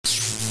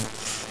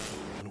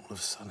of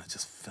a sudden I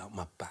just felt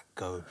my back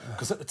go.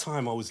 Because at the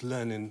time I was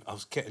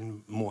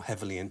getting more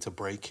heavily into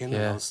breaking,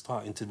 and I was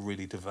starting to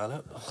really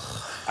develop.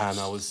 And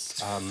I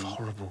was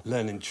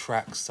learning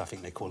tracks, I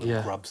think they call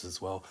them grubs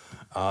as well.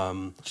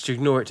 Did you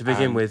ignore it to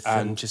begin with?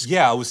 And just...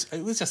 Yeah, it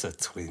was just a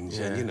twinge.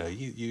 And, you know,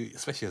 you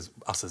especially as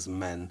us as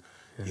men,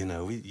 you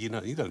know,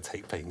 you don't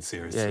take pain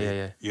seriously.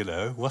 Yeah. You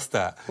know, what's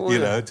that? Well, you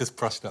know, just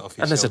brush that off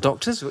your shoulder.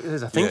 And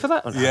there's a thing for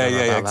that?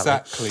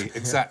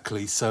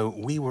 Exactly. So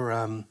we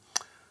were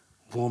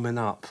warming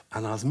up,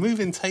 and I was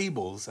moving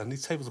tables, and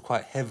these tables were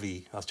quite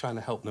heavy. I was trying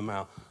to help them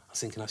out. I was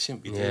thinking I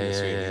shouldn't be doing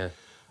this really. Yeah.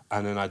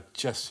 And then I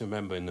just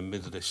remember in the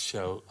middle of the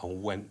show,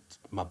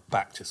 my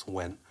back just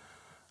went,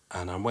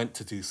 and I went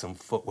to do some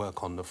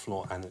footwork on the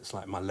floor, and it's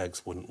like my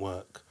legs wouldn't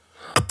work.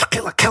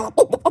 Killa Kela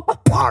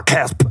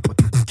podcast.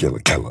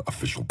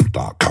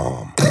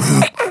 KillaKelaOfficial.com.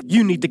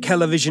 You need the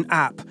Kelavision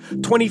app.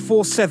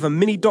 24/7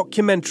 mini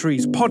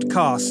documentaries,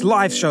 podcasts,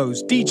 live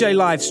shows, DJ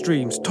live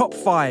streams, top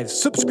 5,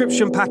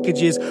 subscription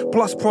packages,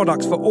 plus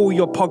products for all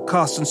your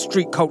podcasts and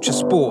street culture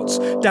sports.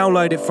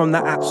 Download it from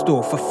the App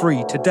Store for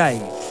free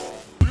today.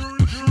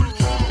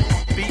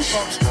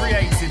 Beatbox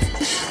created.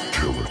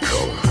 Killa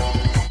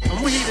Kela.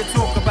 And we're here to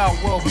talk about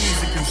world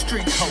music and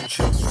street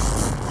culture.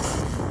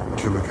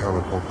 Killa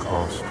Kela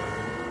podcast.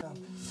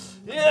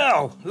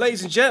 Yeah,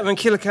 ladies and gentlemen,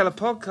 Killa Kela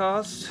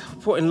podcast,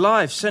 reporting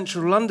live,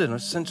 Central London,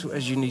 as central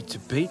as you need to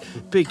be.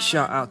 Big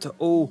shout out to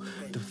all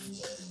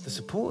the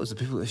supporters, the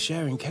people that are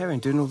sharing, caring,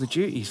 doing all the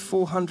duties.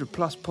 400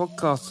 plus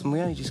podcasts, and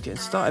we're only just getting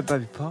started,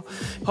 baby pal.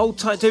 Hold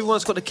tight to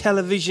everyone's got the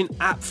Kelavision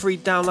app, free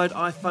download,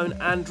 iPhone,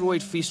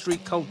 Android, for your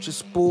street culture,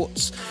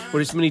 sports, whether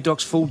it's mini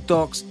docs, full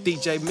docs,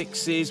 DJ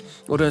mixes,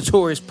 or the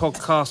Notorious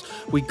podcast,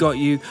 we got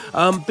you.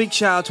 Big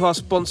shout out to our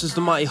sponsors,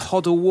 the mighty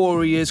Hoddle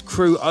Warriors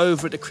crew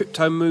over at the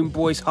Crypto Moon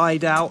Boys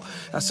hideout.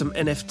 That's some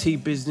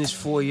NFT business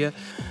for you.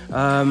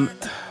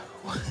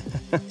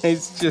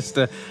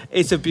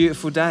 It's a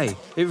beautiful day.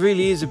 It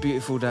really is a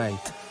beautiful day.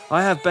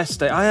 I have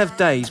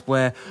days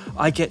where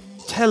I get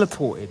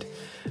teleported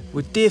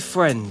with dear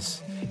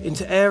friends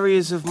into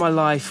areas of my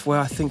life where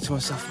I think to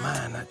myself,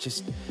 man, that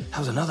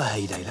was another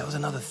heyday, that was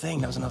another thing,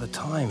 that was another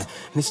time.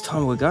 And this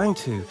time we're going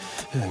to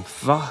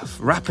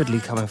rapidly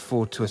coming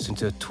forward to us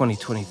into a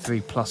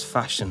 2023 plus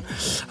fashion.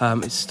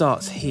 It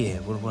starts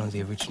here with one of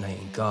the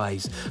originating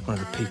guys, one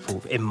of the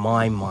people in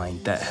my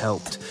mind that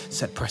helped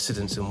set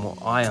precedents in what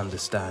I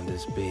understand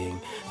as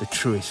being the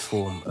truest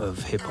form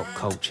of hip-hop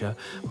culture.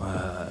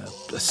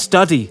 A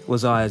study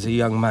was I as a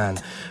young man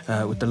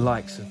with the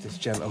likes of this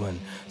gentleman,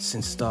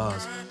 Sin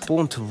Stars,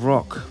 born to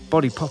rock,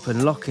 body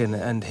popping, locking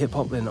and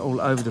hip-hopping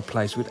all over the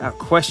place, without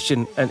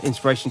question and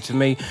inspiration to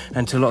me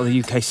and to a lot of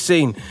the UK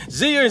scene.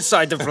 Zia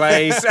inside the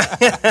place.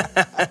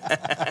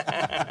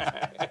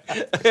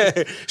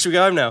 Should we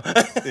go home now?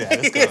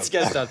 Yeah, let's go.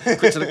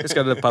 Let's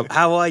go to the pub.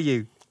 How are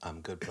you?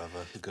 I'm good,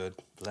 brother. Good.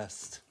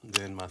 Blessed.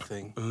 Doing my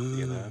thing,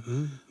 you know.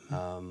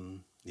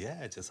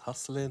 Just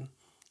hustling.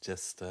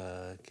 Just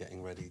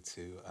getting ready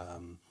to...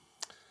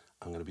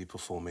 I'm going to be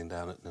performing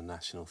down at the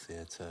National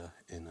Theatre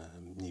in a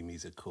new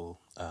musical,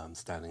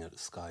 Standing at the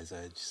Sky's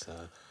Edge. So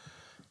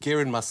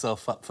gearing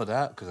myself up for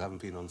that, because I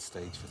haven't been on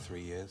stage for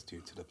 3 years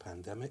due to the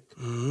pandemic.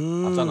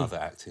 I've done other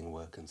acting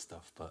work and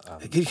stuff, but...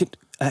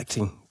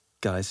 Acting,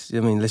 guys,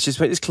 I mean, let's just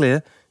make this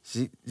clear.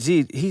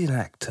 He's an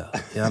actor,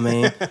 you know what I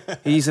mean?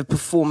 He's a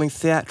performing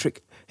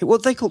theatric...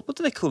 What do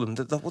they call them?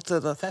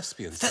 The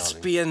Thespians,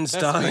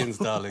 darling. Thespians,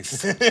 darling.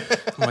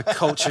 My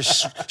culture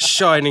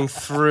shining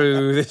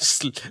through this.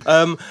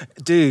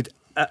 Dude,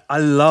 I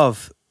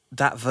love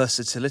that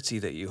versatility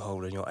that you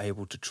hold, and you're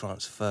able to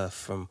transfer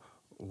from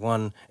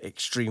one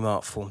extreme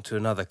art form to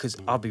another. Because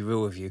I'll be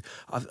real with you,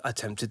 I've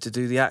attempted to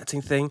do the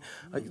acting thing.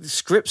 Like, the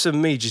scripts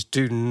and me just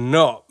do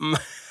not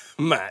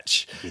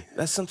match. Yeah.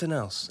 That's something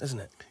else,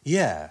 isn't it?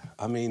 Yeah,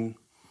 I mean,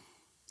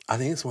 I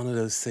think it's one of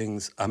those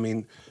things. I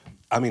mean,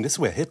 this is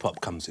where hip-hop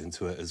comes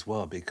into it as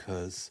well,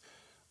 because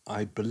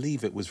I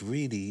believe it was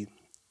really,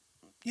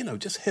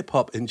 just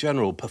hip-hop in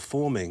general,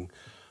 performing,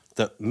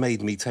 that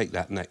made me take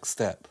that next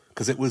step.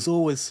 Because it was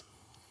always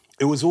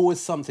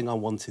something I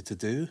wanted to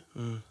do,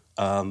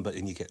 but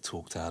then you get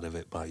talked out of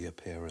it by your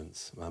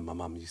parents. My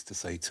mum used to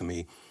say to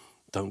me,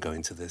 don't go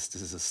into this.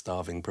 This is a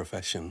starving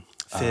profession.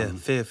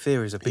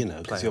 Fear is a big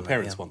player. Because your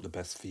parents want the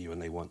best for you,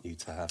 and they want you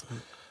to have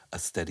a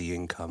steady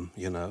income,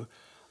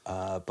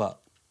 But...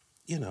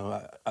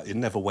 it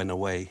never went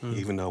away,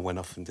 even though I went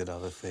off and did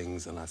other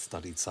things, and I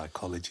studied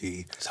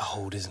psychology. It's a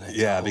hold, isn't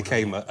it? I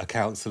became a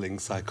counselling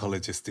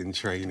psychologist in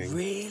training.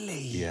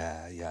 Really?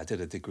 Yeah. I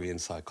did a degree in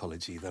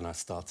psychology. Then I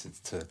started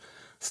to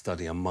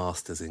study a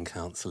master's in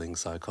counselling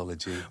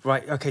psychology.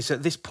 Right, okay, so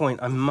at this point,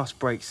 I must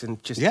break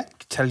and just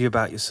tell you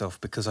about yourself,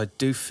 because I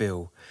do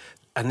feel,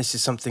 and this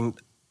is something...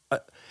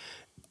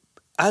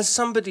 as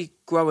somebody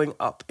growing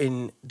up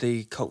in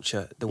the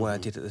culture the way I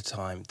did at the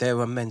time, there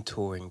are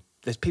mentoring.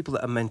 There's people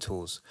that are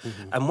mentors.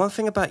 And one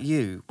thing about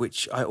you,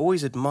 which I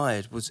always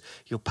admired, was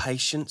your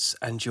patience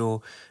and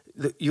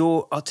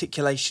your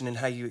articulation and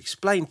how you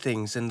explain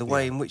things and the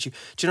way in which you...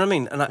 Do you know what I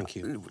mean? And Thank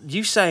you.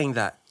 You saying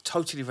that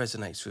totally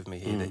resonates with me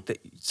here.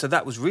 So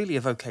that was really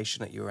a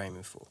vocation that you were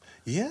aiming for.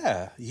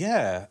 Yeah.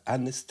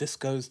 And this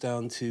goes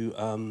down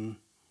to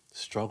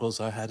struggles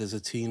I had as a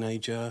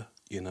teenager.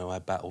 You know, I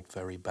battled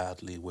very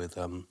badly with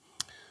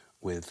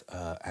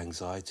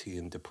anxiety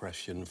and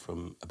depression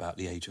from about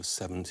the age of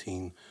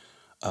 17.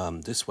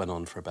 This went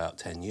on for about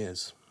 10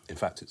 years. In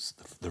fact, it's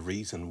the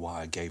reason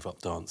why I gave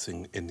up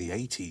dancing in the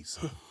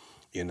 80s.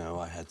 You know,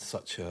 I had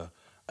such a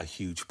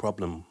huge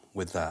problem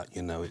with that.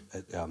 You know,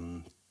 it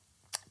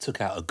took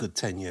out a good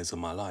 10 years of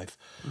my life.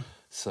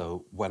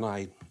 So when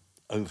I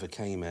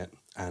overcame it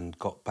and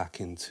got back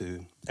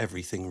into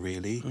everything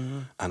really,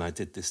 and I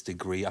did this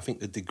degree, I think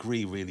the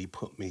degree really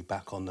put me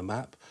back on the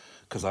map,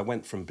 because I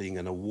went from being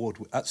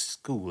at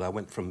school, I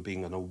went from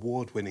being an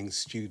award-winning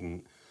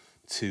student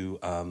to,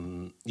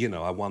 you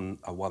know, I won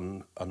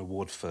an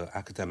award for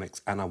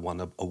academics, and I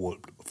won an award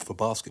for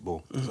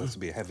basketball. So I used to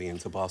be heavy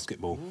into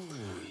basketball.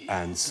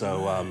 And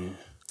so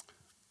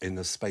in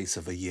the space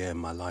of a year,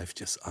 my life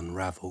just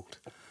unraveled,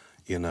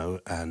 you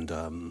know,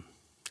 and...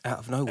 Out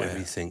of nowhere.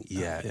 Everything,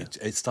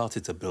 it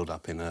started to build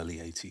up in early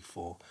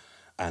 84,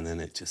 and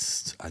then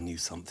I knew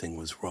something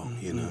was wrong,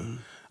 you know.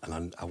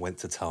 And I went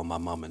to tell my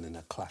mum, and in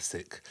a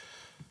classic,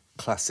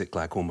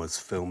 like almost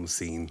film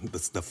scene,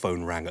 the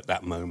phone rang at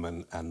that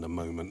moment, and the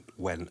moment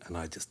went, and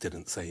I just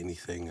didn't say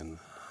anything, and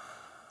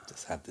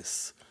just had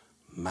this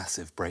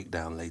massive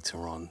breakdown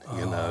later on,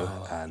 you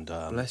know. And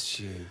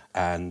bless you.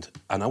 And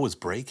I was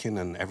breaking,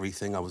 and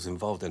everything I was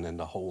involved in, and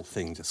the whole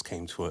thing just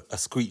came to a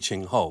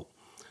screeching halt.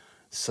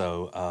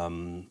 So,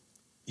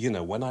 you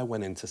know, when I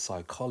went into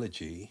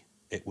psychology,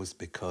 it was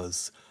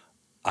because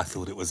I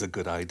thought it was a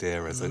good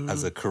idea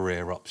as a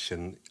career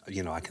option.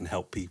 You know, I can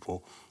help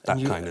people,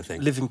 that kind of thing.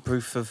 Living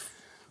proof of...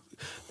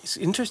 It's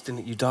interesting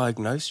that you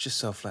diagnosed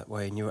yourself that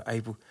way and you were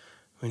able...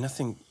 I mean,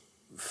 nothing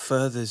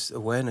furthers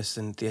awareness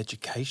than the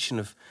education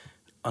of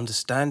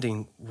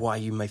understanding why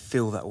you may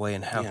feel that way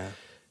and how... Yeah.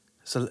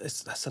 So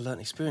that's a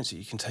learned experience that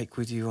you can take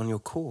with you on your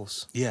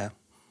course. Yeah.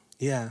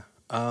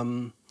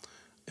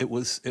 It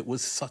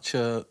was such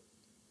a...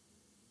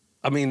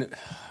 I mean,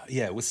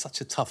 yeah, it was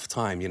such a tough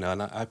time, you know,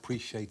 and I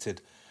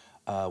appreciated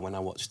when I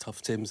watched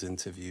Tough Tim's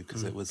interview,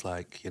 because it was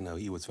like, you know,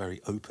 he was very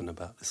open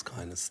about this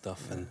kind of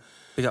stuff. And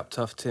Big up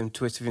Tough Tim,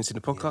 Twitter, if you've seen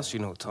the podcast, you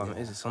know what time it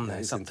is, it's on there.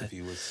 His It's up there.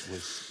 interview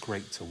was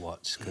great to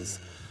watch, because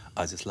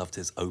I just loved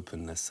his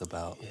openness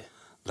about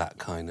that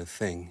kind of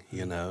thing,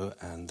 you know,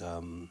 and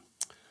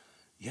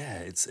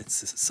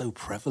it's so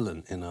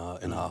prevalent in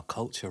our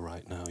culture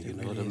right now, you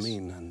know what I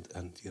mean?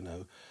 And you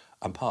know,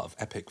 I'm part of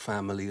Epic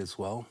Family as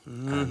well,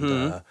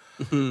 and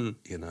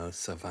you know,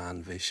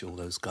 Savan, Vish, all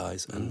those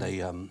guys, and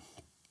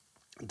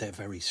they're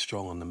very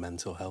strong on the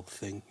mental health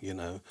thing, you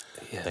know.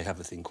 Yeah. They have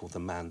a thing called the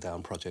Man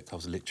Down Project. I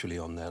was literally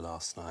on there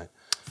last night.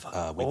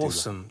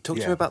 Awesome. Talk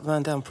to me about the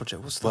Man Down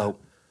Project. What's that? Well,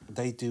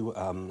 they do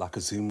like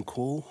a Zoom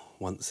call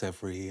once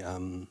every...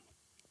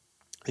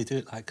 they do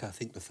it like, I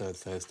think, the third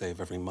Thursday of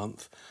every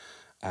month.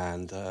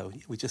 And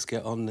we just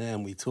get on there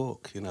and we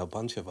talk, you know, a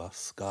bunch of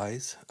us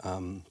guys.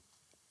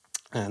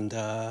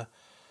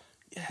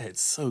 Yeah,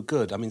 it's so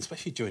good. I mean,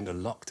 especially during the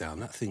lockdown,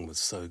 that thing was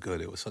so good.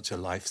 It was such a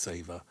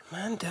lifesaver.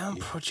 Man Down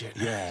Project.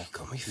 Yeah. You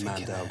got me thinking.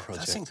 Man Down That's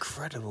Project.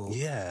 incredible.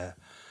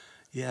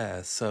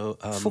 Yeah. So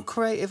For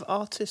creative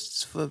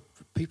artists, for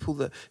people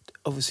that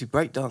obviously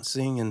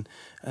breakdancing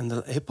and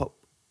the hip hop,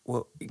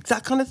 well,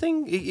 that kind of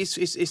thing.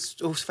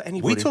 It's also for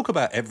anybody. we talk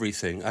about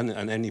everything,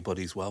 and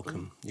anybody's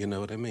welcome. You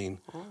know what I mean?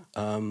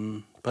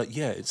 But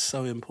yeah, it's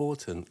so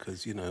important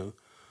because you know,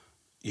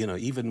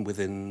 even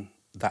within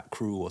that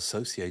crew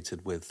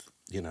associated with,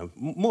 you know,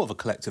 more of a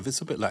collective. It's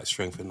a bit like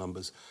Strength in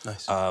Numbers.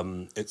 Nice.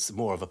 It's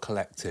more of a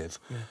collective,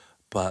 Yeah.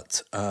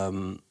 but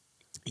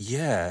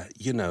yeah,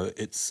 you know,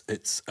 it's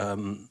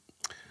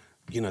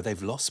you know,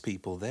 they've lost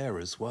people there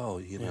as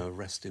well. You know,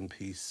 rest in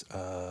peace,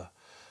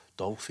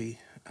 Dolphy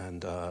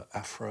and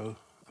Afro.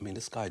 I mean,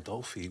 this guy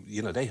Dolphy.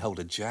 You know, they held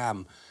a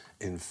jam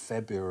in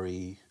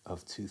February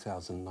of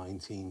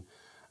 2019,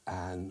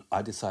 and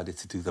I decided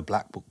to do the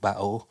Black Book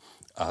Battle.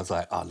 I was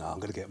like, oh no, I'm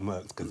going to get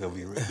murked because they'll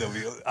be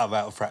I'm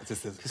out of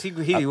practice. Because he's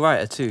a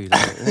writer too.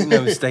 Like,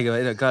 no mistake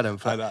about it. God,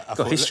 I've got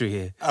thought, history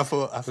here. I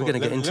thought We're going to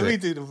get into let it. me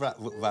do the Black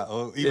Book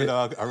Battle, even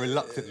though I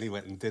reluctantly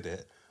went and did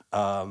it.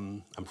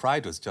 And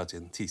Pride was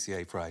judging,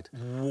 TCA Pride.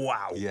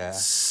 Wow. Yeah.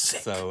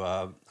 Sick.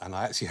 So, and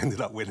I actually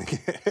ended up winning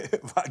it,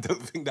 but I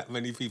don't think that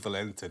many people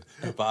entered.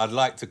 But I'd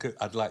like to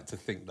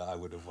think that I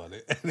would have won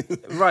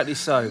it. Rightly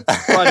so.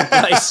 Pride in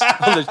place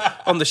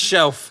on the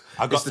shelf.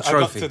 I got the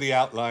trophy. to the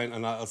outline,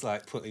 and I was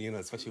like, you know,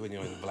 especially when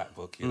you're in the Black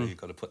Book, you know, you've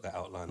got to put that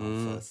outline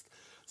on first.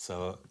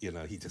 So, you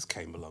know, he just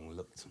came along and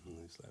looked, and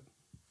he's like,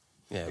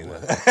 Yeah, you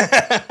well,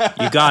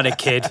 know. you got it,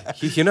 kid.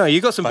 You know, you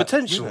got some But,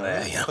 potential you know,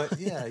 there. You know? But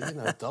yeah, you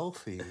know,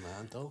 Dolphy,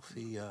 man,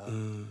 Dolphy,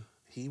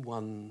 he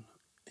won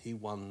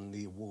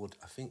the award.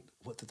 I think,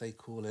 what did they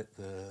call it?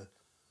 There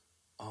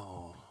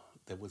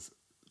was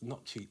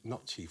not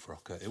Chief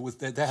Rocker. It was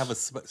they have a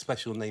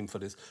special name for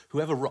this.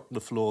 Whoever rocked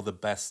the floor the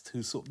best,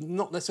 who sort of,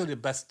 not necessarily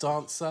the best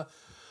dancer,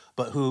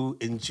 but who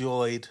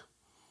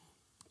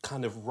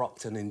kind of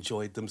rocked and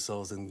enjoyed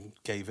themselves and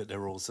gave it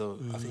their all. So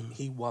I think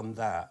he won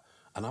that.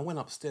 And I went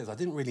upstairs. I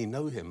didn't really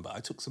know him, but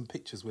I took some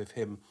pictures with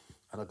him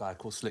and a guy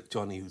called Slick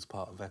Johnny, who's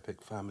part of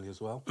Epic Family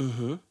as well.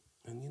 Mm-hmm.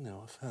 And,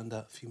 I found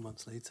out a few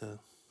months later,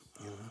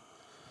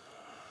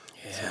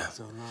 Yeah.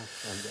 So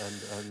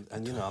nice.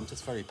 And I'm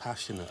just very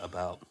passionate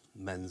about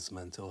men's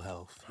mental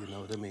health. You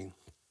know what I mean?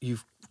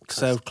 You've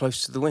sailed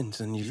close to the winds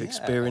and you've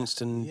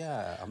experienced and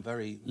I'm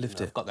very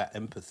lived it. I've got that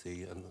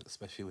empathy, and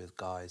especially with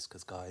guys,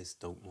 because guys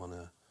don't want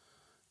to.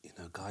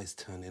 Guys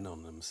turn in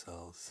on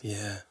themselves.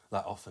 Yeah.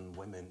 Like often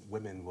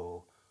women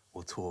will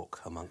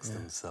talk amongst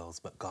themselves,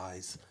 but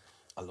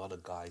a lot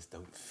of guys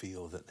don't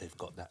feel that they've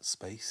got that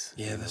space.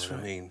 Yeah, that's what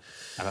right. I mean?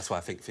 And that's why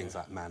I think things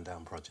like Man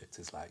Down Project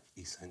is like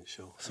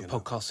essential. It's a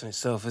podcast in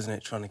itself, isn't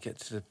it? Trying to get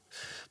to the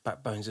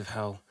backbones of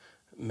how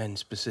men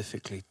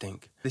specifically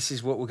think. This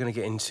is what we're going to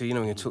get into.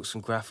 We're going to talk some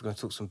graph, we're going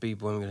to talk some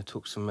b-boy, we're going to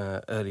talk some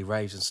early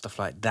raves and stuff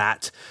like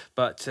that.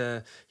 But,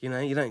 you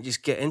don't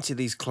just get into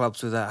these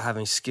clubs without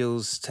having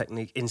skills,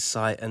 technique,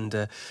 insight,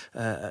 and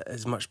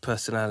as much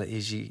personality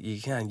as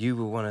you can. You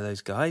were one of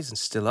those guys and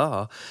still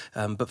are.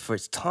 But for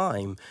its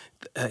time,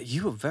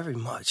 you were very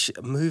much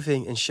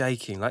moving and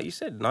shaking. Like you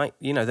said,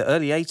 the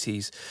early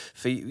 80s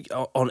for you,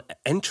 on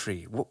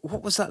entry.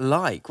 What was that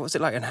like? What was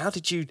it like? And how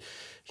did you,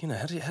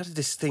 how did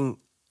this thing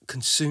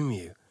consume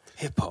you?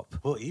 Hip hop.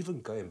 Well,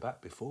 even going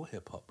back before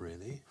hip hop,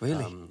 really.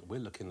 Really? We're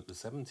looking at the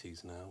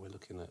 70s now. We're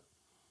looking at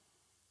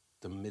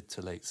the mid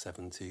to late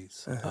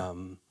 70s.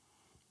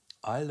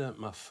 I learnt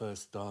my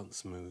first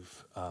dance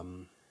move.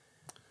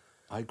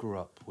 I grew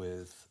up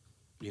with,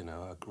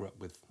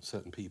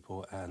 certain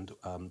people, and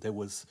there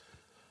was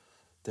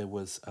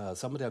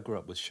somebody I grew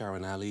up with,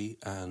 Sharon Ali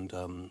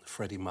and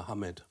Freddie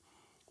Muhammad,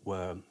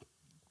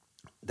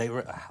 they were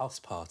at a house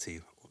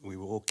party. We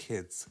were all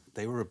kids.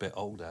 They were a bit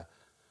older.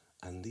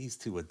 And these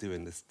two were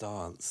doing this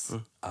dance.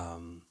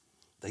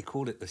 They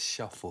called it the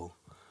shuffle.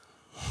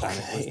 And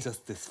it was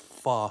just this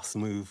fast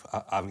move.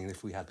 I mean,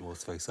 if we had more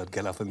space, I'd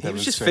get up and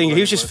demonstrate. He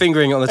was just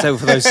fingering it on the table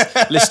for those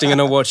listening and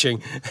not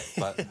watching.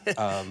 But,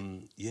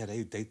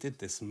 they did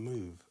this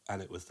move.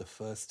 And it was the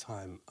first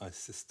time I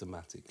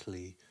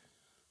systematically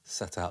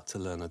set out to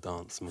learn a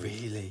dance move.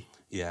 Really?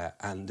 Yeah,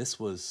 and this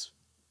was...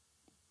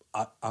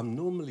 I'm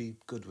normally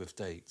good with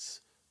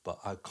dates, but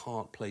I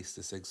can't place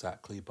this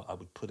exactly, but I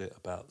would put it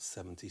about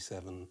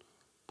 77,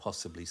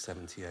 possibly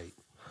 78.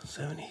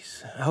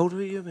 70s. How old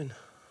were you then?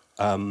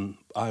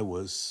 I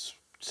was,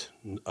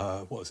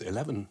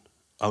 11?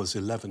 I was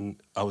 11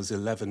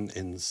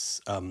 in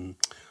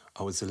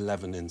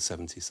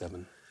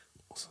 77.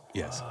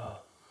 Yes.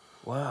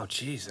 Wow,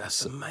 geez,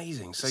 that's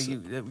amazing. So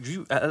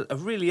you at a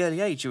really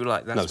early age, you were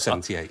like... No,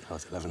 78. I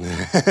was 11.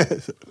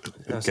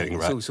 Getting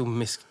right. It's all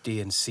Miss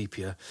D and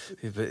Sepia.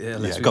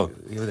 But, go on.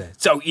 You were there.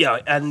 So,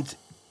 and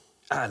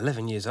at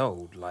 11 years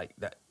old, like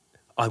that,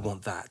 I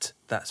want that.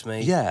 That's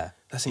me. Yeah.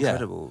 That's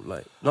incredible.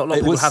 Like, not a lot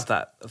of people have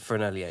that for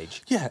an early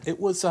age. Yeah,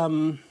 it was,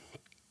 I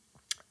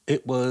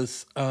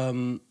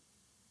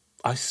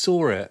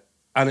saw it,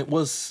 and it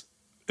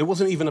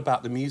wasn't even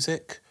about the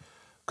music,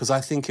 because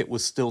I think it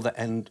was still the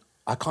end...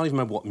 I can't even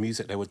remember what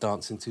music they were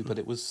dancing to, but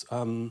it was,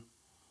 I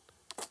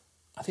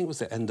think it was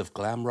the end of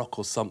glam rock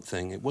or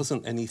something. It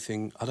wasn't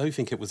anything, I don't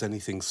think it was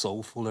anything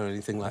soulful or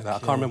anything like that. I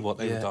can't remember what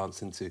they were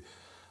dancing to.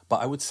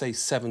 But I would say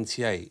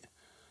 78.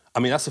 I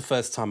mean, that's the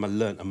first time I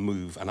learnt a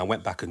move, and I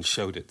went back and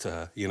showed it to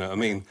her, you know what I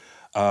mean?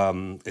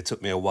 It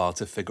took me a while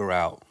to figure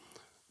out.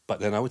 But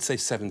then I would say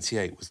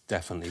 78 was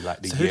definitely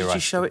like the year. So who did you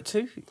show it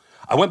to?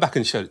 I went back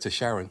and showed it to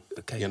Sharon,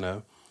 Okay.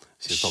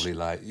 She was probably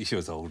like, she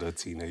was older,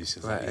 teenager, she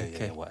was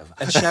yeah, whatever.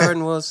 And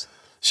Sharon was?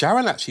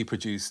 Sharon actually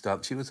produced,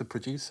 she was a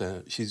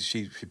producer.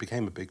 She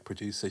became a big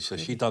producer. So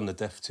she done the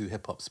Def 2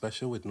 hip hop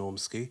special with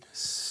Normski.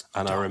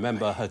 And I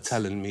remember her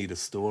telling me the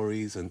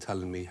stories and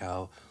telling me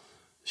how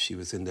she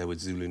was in there with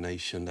Zulu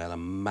Nation. They had a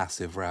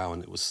massive row,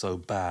 and it was so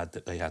bad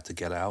that they had to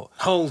get out.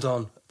 Hold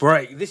on,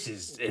 break. This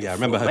is... Yeah, I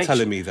remember her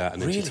telling me that,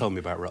 and then Really? she told me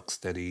about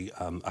Rocksteady.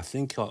 I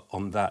think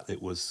on that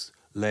it was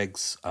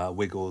Legs,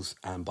 Wiggles,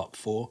 and Buck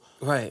 4.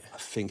 Right. I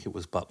think it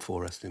was Buck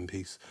 4, rest in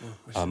peace.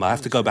 I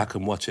have to go back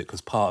and watch it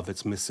because part of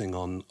it's missing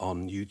on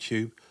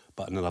YouTube,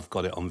 but then I've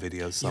got it on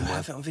video somewhere. You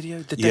have it on video?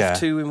 The Def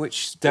 2 in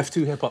which... Def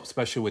 2 hip hop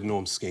special with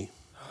Normski.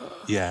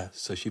 Yeah,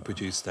 so she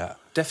produced that.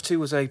 Def 2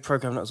 was a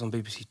programme that was on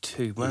BBC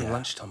 2 around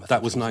lunchtime. I think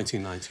That was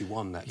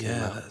 1991 that came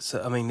out. Yeah,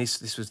 so I mean,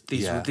 this was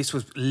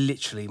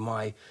literally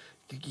my,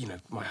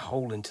 my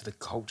hole into the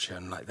culture,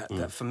 and like that.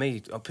 That for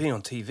me, being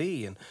on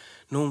TV and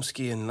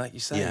Normski, and like you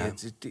say,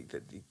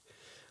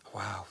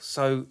 wow.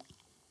 So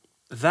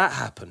that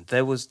happened.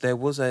 There was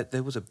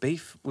a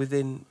beef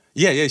within.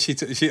 Yeah.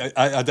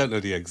 I don't know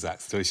the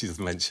exact story. She just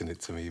mentioned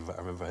it to me, but I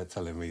remember her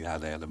telling me how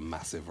they had a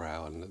massive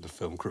row and the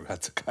film crew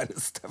had to kind of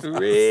step out.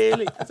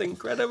 Really, that's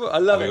incredible. I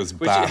love it. It was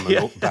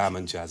Bam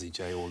and Jazzy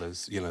J. All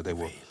those, they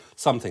were.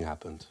 Something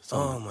happened.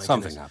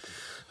 Something happened.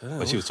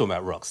 But she was talking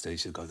about Rocksteady.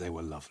 She goes, they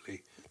were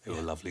lovely. They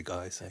were lovely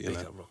guys. Yeah, big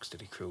up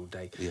Rocksteady crew all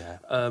day. Yeah.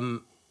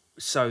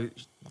 So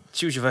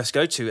she was your first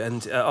go-to,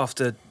 and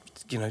after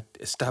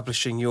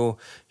establishing your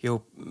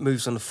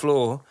moves on the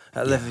floor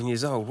at 11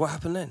 years old, what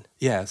happened then?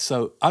 Yeah,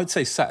 so I would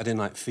say Saturday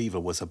Night Fever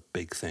was a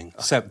big thing.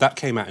 So that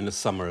came out in the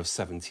summer of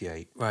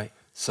 '78. Right.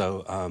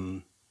 So,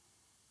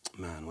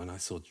 man, when I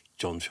saw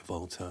John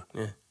Travolta,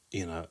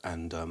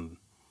 and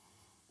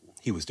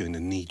he was doing the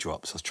knee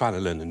drops. I was trying to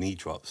learn the knee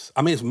drops.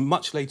 I mean, it's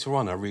much later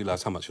on I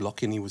realised how much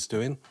locking he was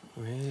doing.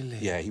 Really?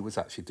 Yeah, he was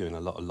actually doing a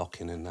lot of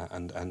locking in that,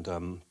 and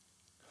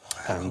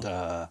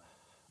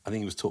I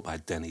think he was taught by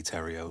Denny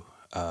Terrio,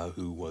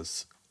 who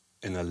was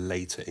in a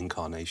later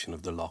incarnation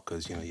of the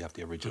Lockers. You know, you have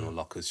the original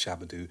Lockers,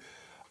 Shabadoo,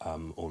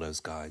 all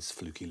those guys,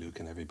 Fluky Luke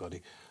and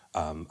everybody.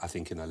 I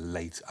think in a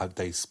late,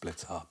 they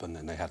split up and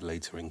then they had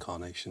later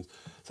incarnations.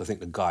 So I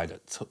think the guy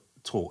that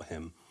taught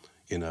him,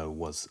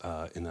 was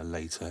in a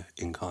later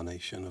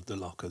incarnation of the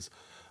Lockers.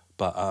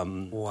 But,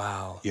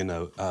 wow.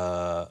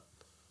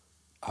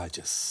 I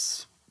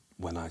just,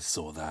 when I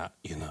saw that,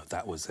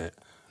 that was it.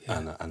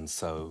 Yeah. And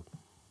so,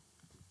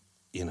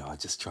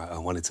 I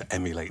wanted to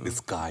emulate this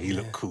guy. He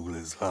looked cool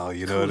as well,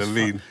 you know what I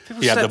mean?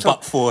 He had the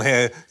Buck 4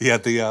 hair. He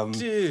had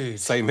the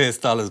same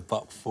hairstyle as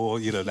Buck 4,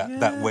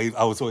 that wave.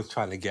 I was always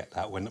trying to get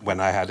that when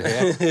I had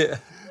hair.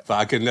 But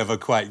I could never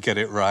quite get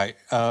it right.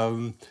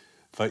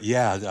 But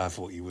yeah, I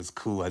thought he was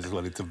cool. I just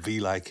wanted to be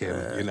like him,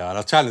 And I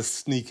was trying to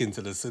sneak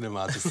into the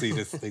cinema to see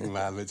this thing,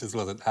 man. It just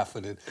wasn't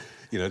happening,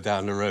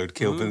 down the road.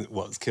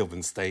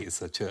 Kilburn State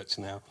is a church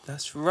now.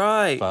 That's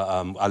right. But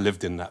I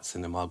lived in that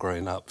cinema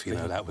growing up.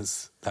 That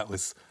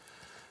was.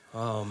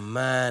 Oh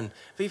man!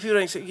 But people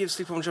don't give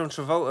sleep on John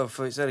Travolta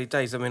for its early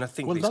days. I mean, I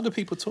think a lot of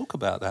people talk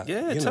about that.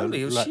 Yeah,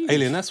 totally. It was huge.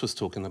 Alien S was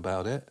talking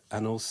about it,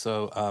 and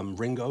also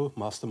Ringo,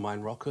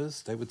 Mastermind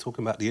Rockers. They were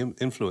talking about the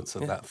influence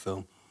of that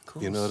film.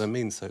 You know what I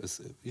mean? So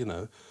it's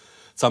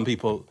some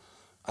people,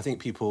 I think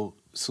people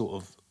sort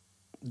of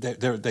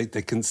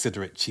they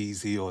consider it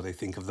cheesy, or they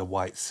think of the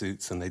white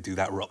suits and they do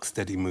that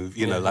Rocksteady move.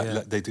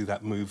 They do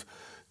that move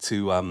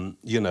to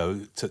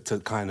to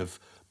kind of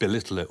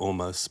belittle it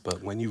almost.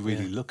 But when you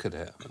really look at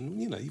it,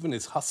 and even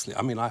it's hustling.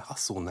 I mean, I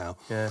hustle now.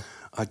 Yeah.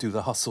 I do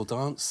the hustle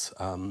dance.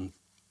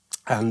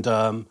 And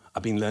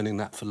I've been learning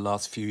that for the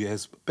last few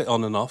years, a bit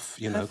on and off,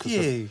 Have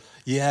you?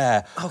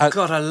 Yeah. Oh,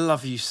 God, I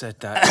love you said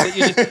that.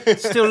 You're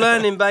still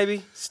learning,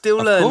 baby. Still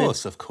learning.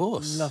 Of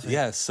course. Love it.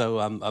 Yeah, so,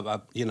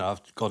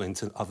 I've got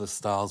into other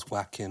styles,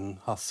 whacking,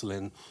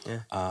 hustling.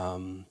 Yeah.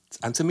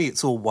 And to me,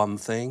 it's all one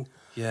thing.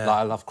 Yeah. Like,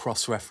 I love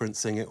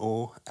cross-referencing it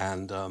all.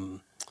 And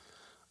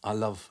I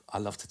love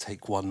to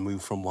take one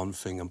move from one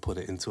thing and put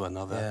it into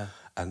another. Yeah.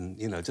 And,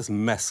 just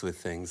mess with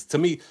things. To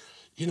me,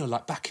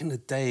 like back in the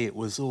day, it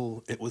was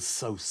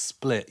so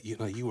split.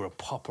 You were a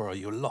popper, or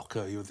you're a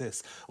locker, you're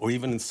this, or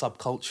even in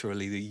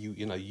subculturally,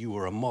 you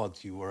were a mod,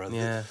 you were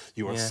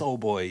a soul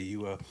boy,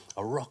 you were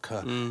a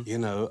rocker.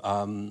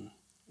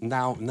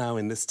 Now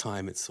in this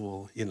time, it's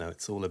all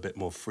it's all a bit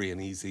more free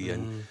and easy,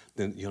 and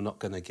then you're not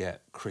going to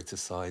get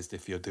criticised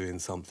if you're doing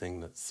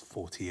something that's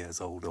 40 years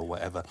old or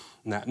whatever.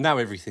 Now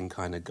everything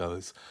kind of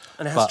goes,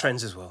 and it has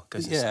trends as well.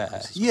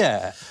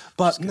 Yeah.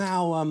 But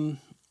now,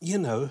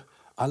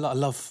 I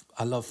love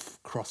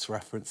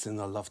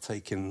cross-referencing. I love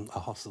taking a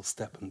hustle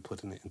step and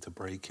putting it into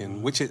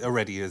breaking, which it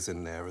already is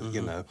in there,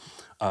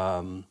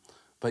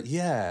 But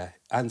yeah,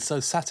 and so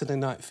Saturday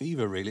Night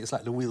Fever, really, it's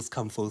like the wheels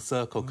come full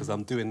circle, because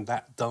I'm doing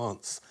that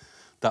dance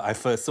that I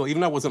first saw.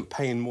 Even though I was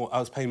paying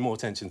more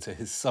attention to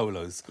his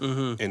solos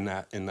in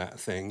that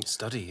thing.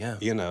 Study,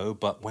 yeah.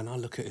 But when I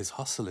look at his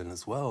hustling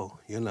as well,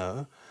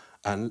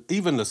 and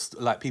even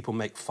people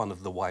make fun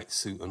of the white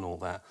suit and all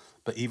that.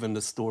 But even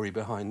the story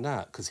behind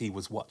that, because he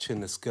was watching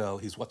this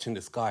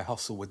guy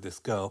hustle with this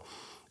girl,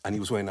 and he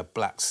was wearing a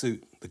black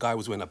suit. The guy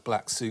was wearing a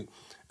black suit,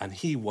 and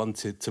he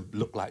wanted to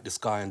look like this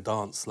guy and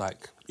dance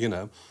like,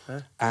 Huh?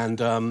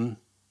 And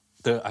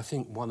I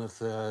think one of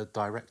the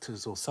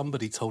directors or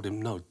somebody told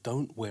him, no,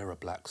 don't wear a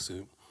black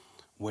suit,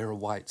 wear a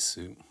white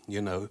suit,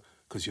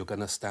 because you're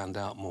going to stand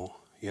out more,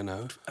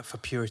 For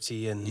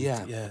purity and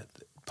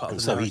part of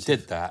the so narrative. he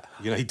did that.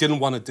 He didn't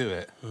want to do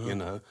it,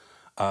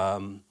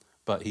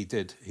 but he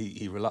did.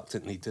 He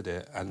reluctantly did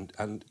it, and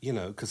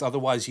because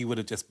otherwise you would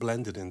have just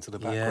blended into the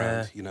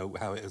background.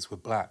 How it is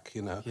with black.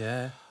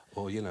 Yeah.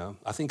 Or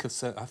I think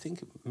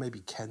maybe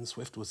Ken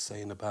Swift was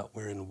saying about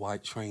wearing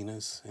white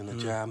trainers in a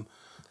jam,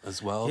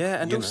 as well.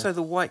 Yeah, and also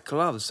the white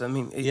gloves. I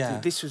mean,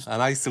 this was.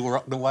 And I used to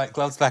rock the white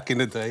gloves back in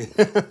the day.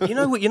 You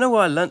know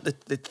what? I learnt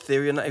the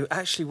theory, and it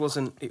actually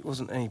wasn't. It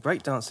wasn't any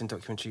breakdancing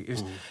documentary.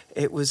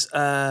 It was.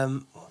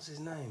 What was his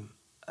name?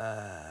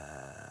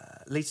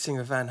 Lead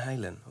singer of Van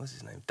Halen. What's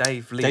his name?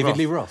 David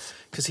Lee Roth.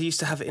 Because he used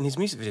to have it in his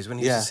music videos when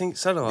he used to sing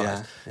solo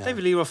artist. Yeah.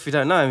 David Lee Roth, if you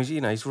don't know,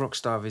 he's a rock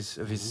star of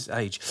his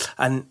age.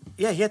 And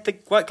he had the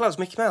white gloves,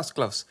 Mickey Mouse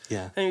gloves.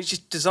 Yeah. And it was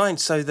just designed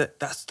so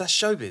that's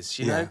showbiz,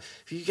 you know?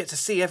 You get to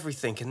see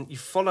everything and you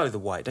follow the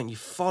white, don't you?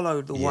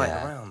 Follow the white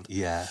around.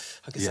 Yeah.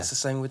 I guess that's the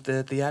same with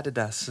the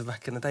Adidas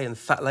back in the day and the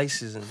fat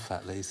laces.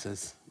 Fat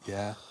laces,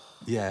 yeah.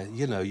 Yeah,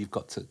 you've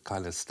got to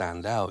kind of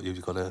stand out.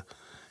 You've got to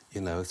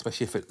you know,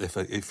 especially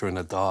if you're in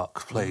a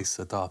dark place,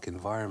 a dark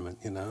environment,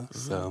 you know.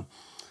 So,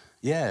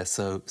 yeah,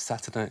 so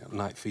Saturday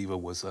Night Fever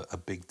was a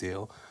big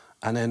deal.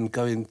 And then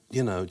going,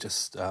 you know,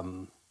 just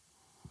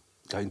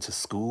going to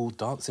school,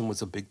 dancing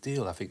was a big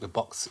deal. I think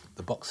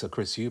the boxer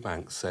Chris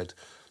Eubanks said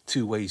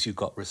 2 ways you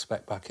got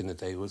respect back in the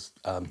day was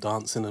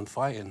dancing and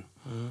fighting.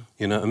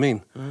 You know what I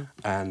mean?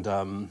 And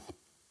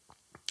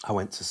I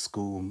went to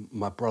school.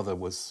 My brother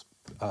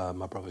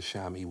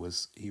Sham, he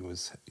was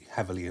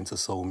heavily into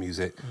soul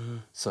music,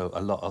 so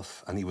a lot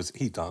of, and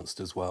he danced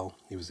as well.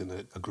 He was in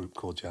a group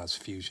called Jazz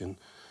Fusion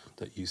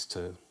that used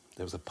to.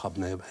 There was a pub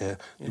near here.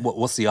 Yeah.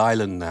 What's the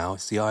Island now?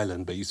 It's the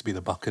Island, but it used to be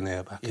the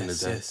Buccaneer back in the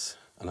day. Yes.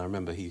 And I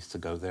remember he used to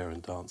go there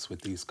and dance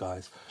with these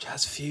guys.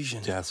 Jazz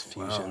Fusion. Wow,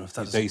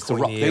 they used to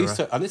rock. They used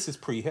to, and this is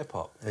pre-hip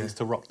hop. They used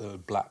to rock the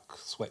black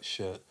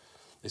sweatshirt.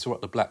 They used to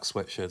rock the black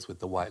sweatshirts with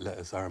the white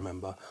letters. I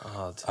remember.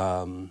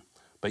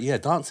 But yeah,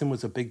 dancing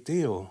was a big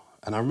deal.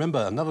 And I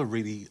remember another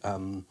really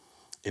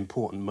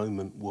important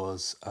moment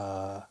was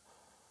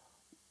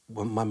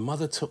when my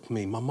mother took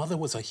me. My mother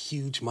was a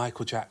huge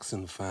Michael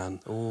Jackson fan.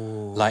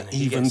 Ooh, like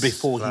even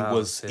before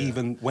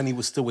even when he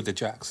was still with the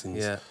Jacksons.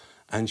 Yeah.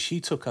 And she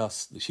took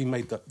us. She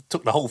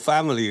took the whole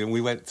family, and we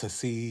went to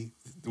see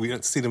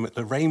them at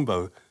the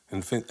Rainbow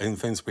in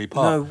Finsbury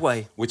Park. No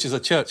way. Which is a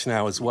church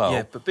now as well.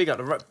 Yeah, but big up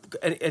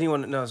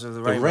anyone that knows of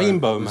the Rainbow. The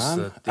Rainbow,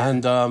 man,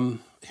 and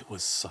it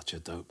was such a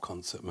dope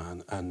concert,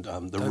 man. And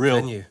the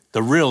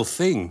real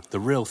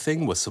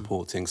thing was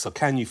supporting. So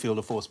Can You Feel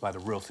the Force by The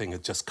Real Thing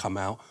had just come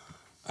out,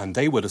 and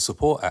they were the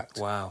support act.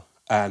 Wow.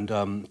 And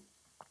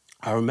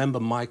I remember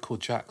Michael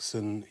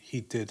Jackson. He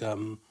did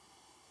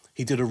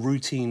a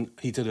routine.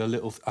 He did a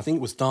little. I think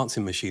it was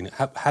Dancing Machine. It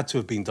had to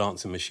have been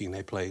Dancing Machine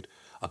they played.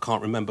 I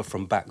can't remember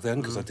from back then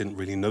because I didn't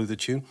really know the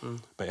tune,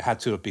 but it had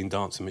to have been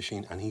Dancing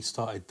Machine. And he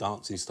started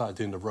dancing. He started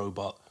doing the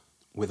robot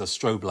with a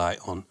strobe light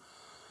on,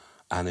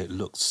 and it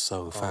looked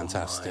so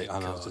fantastic.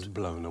 And I was just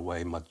blown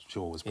away. My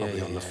jaw was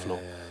probably on the floor.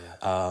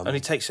 And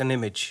he takes an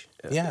image.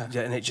 And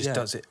it just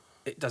does it.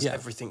 It does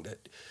everything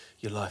that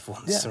your life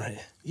wants, right?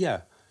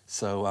 Yeah.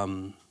 So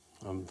I'm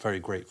very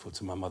grateful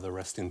to my mother.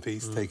 Rest in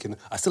peace.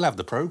 I still have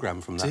the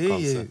program from that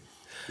concert.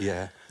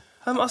 Yeah.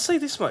 I'll say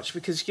this much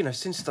because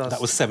since Stars.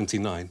 That was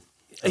 79.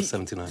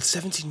 79.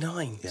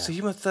 79. Yeah. So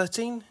you were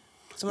 13.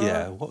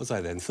 Yeah. What was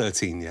I then?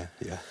 13. Yeah.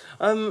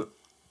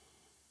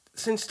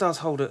 Since Stars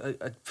hold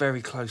a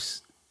very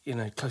close,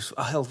 I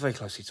held very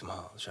closely to my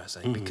heart, shall I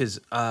say, because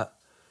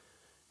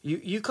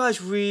you guys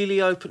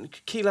really opened,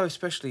 Kilo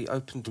especially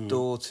opened the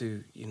door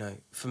to,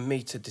 for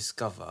me to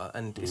discover,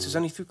 and this was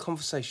only through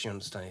conversation, you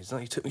understand? It's not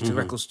you took me to the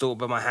record store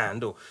by my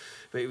hand,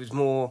 but it was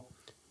more,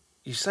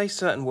 you say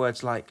certain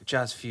words like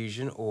jazz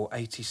fusion or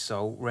 80s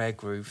soul, rare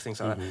groove,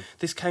 things like that.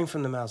 This came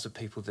from the mouths of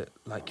people that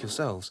like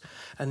yourselves.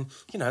 And,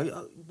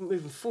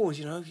 moving forward,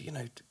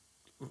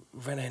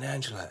 Renee and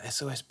Angela,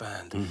 SOS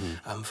Band,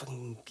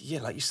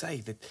 like you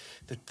say,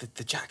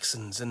 the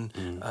Jacksons, and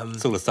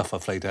it's all the stuff I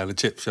played down the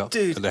chip shop,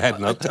 dude. And the head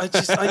nod. I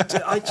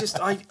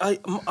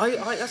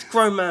that's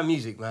grown man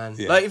music, man.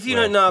 Yeah, like if you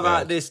don't know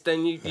about this,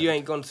 then you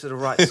ain't gone to the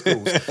right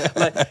schools.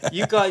 Like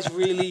you guys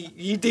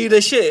you do the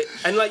shit,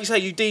 and like you say,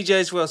 you DJ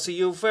as well, so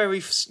you're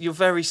very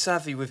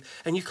savvy with,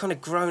 and you've kind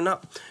of grown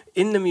up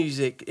in the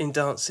music, in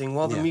dancing,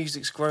 while the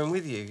music's grown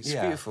with you. It's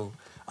beautiful.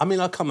 I mean,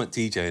 I come at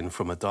DJing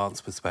from a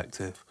dance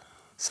perspective.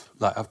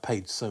 Like I've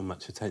paid so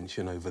much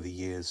attention over the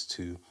years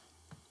to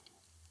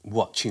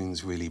what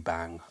tunes really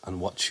bang and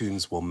what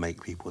tunes will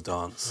make people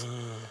dance,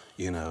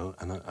 and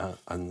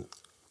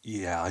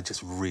I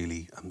just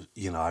really,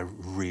 I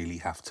really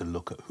have to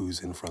look at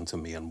who's in front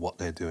of me and what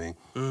they're doing,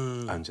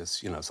 and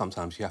just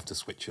sometimes you have to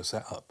switch your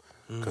setup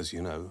because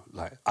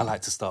like I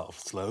like to start off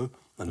slow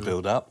and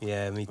build up.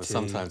 Yeah, me too. But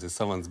sometimes if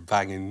someone's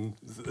banging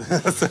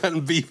a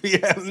certain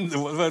BPM, the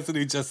person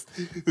who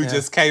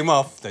just came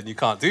off, then you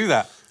can't do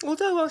that.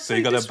 Although I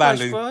say this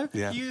much, bro,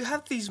 you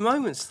have these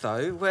moments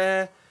though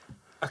where,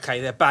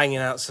 okay, they're banging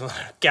out some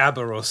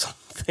Gabba or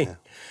something,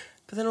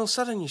 but then all of a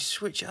sudden you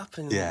switch it up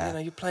and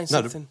you're playing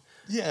something.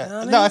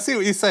 I see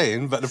what you're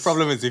saying, but the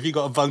problem is if you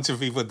got a bunch of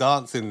people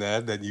dancing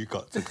there, then you've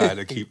got to kind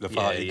of keep the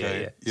party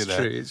going.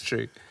 It's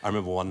true. I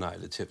remember one night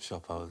at the chip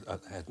shop, I was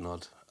at the Head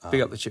Nod.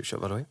 Big up the chip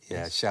shop, by the way.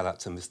 Yeah, shout out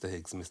to Mr.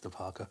 Higgs and Mr.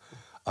 Parker.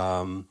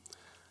 One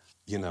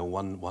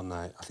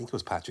night, I think it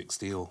was Patrick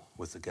Steele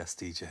was the guest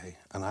DJ,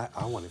 and I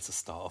wanted to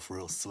start off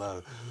real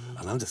slow,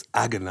 and I'm just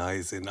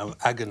agonising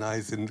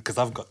because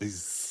I've got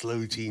these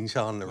slow Gene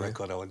Chandler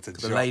record I want to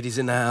drop. The ladies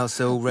in the house,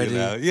 they're all ready.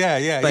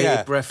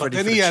 Bated breath, but ready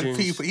then for he the had tunes.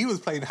 people. He was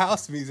playing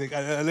house music,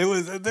 and there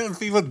was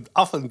people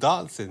up and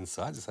dancing.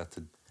 So I just had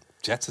to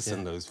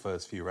jettison those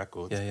first few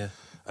records.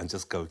 And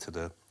just go to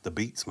the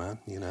beats, man,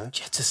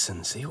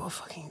 Jettison, see, what a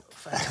fucking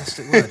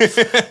fantastic word.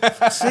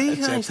 See,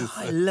 there's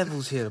high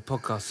levels here, the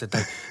podcast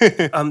today.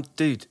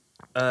 Dude,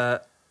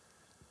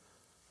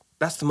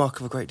 that's the mark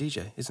of a great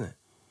DJ, isn't it?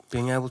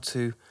 being able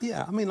to.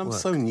 Yeah, I mean, I'm work.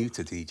 so new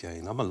to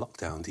DJing. I'm a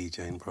lockdown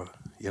DJing, bro.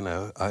 You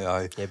know,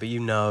 I Yeah, but you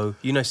know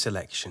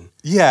selection.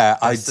 yeah,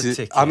 That's I the do.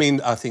 ticket. I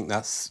mean, I think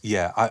that's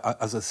yeah. I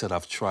as I said,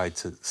 I've tried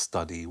to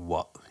study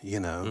what you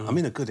know. Mm-hmm. I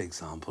mean, a good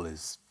example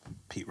is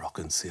Pete Rock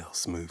and CL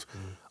Smooth.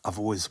 Mm. I've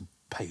always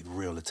paid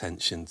real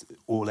attention.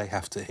 All they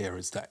have to hear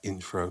is that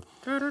intro,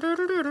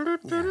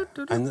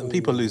 and then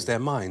people lose their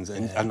minds.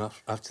 And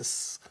I've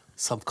just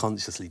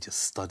subconsciously just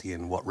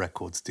studying what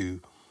records do,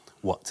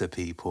 what to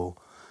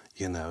people,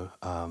 you know.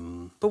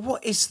 But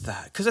what is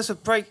that? Because as a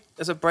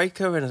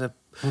breaker and as a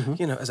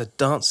as a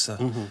dancer,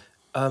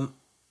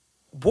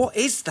 what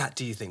is that?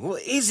 Do you think?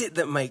 What is it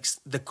that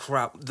makes the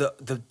crowd,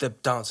 the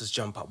dancers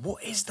jump up?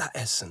 What is that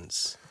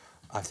essence?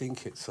 I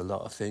think it's a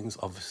lot of things.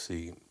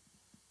 Obviously,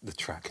 the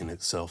track in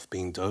itself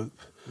being dope,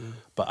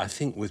 but I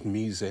think with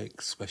music,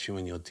 especially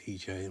when you're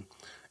DJing,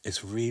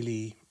 it's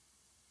really,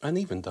 and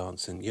even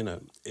dancing, you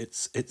know,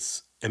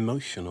 it's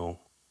emotional.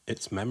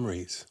 It's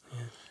memories.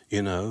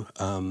 You know,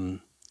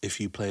 if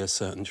you play a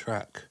certain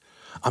track.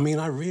 I mean,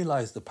 I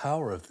realized the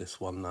power of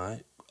this one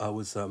night. I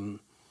was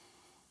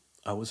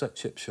at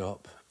Chip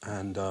Shop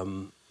and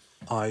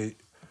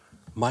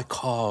my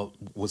car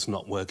was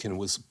not working. It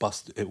was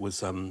busted. It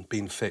was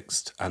being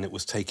fixed, and it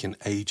was taking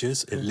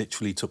ages. It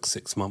literally took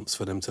 6 months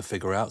for them to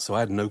figure out. So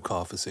I had no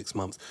car for 6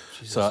 months.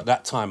 Jesus. So at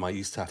that time, I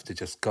used to have to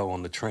just go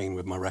on the train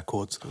with my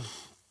records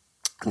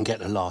and get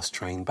the last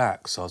train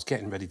back. So I was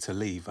getting ready to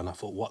leave, and I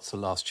thought, "What's the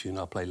last tune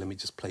I'll play? Let me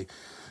just play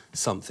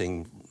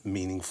something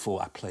meaningful."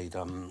 I played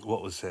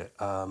what was it?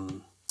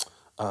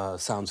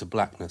 Sounds of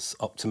Blackness,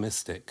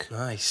 Optimistic.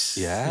 Nice.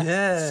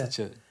 Yeah. Such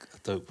a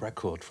dope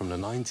record from the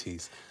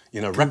 90s. You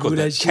know, record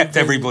that kept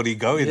everybody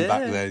going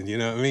back then, you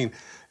know what I mean?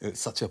 It's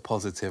such a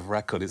positive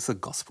record. It's a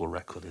gospel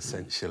record,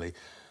 essentially.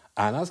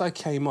 And as I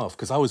came off,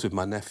 because I was with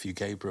my nephew,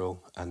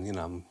 Gabriel, and, you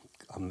know,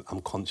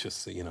 I'm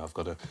conscious that, you know, I've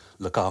got to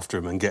look after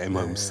him and get him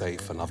home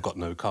safe, and I've got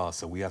no car,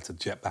 so we had to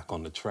jet back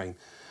on the train.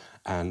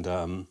 And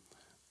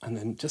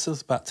then just as I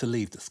was about to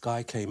leave, this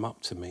guy came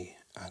up to me,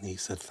 and he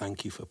said,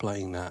 "Thank you for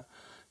playing that."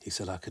 He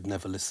said, "I could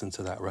never listen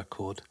to that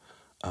record.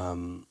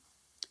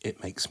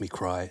 It makes me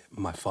cry.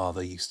 My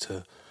father used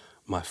to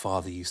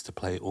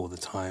play it all the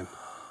time."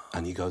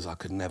 And he goes, "I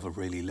could never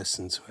really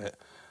listen to it."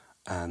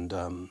 And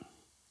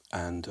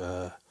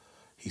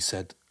he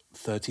said,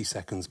 30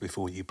 seconds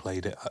before you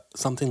played it,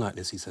 something like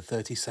this. He said,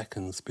 30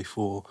 seconds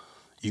before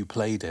you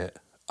played it,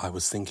 I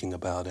was thinking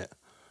about it,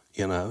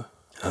 you know?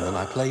 And then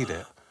I played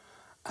it.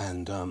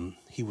 And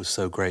he was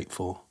so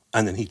grateful.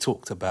 And then he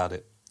talked about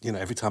it. You know,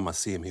 every time I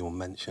see him, he will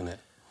mention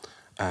it.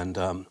 And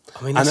I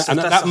mean, that's at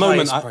the that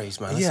moment, highest praise,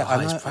 man. That's the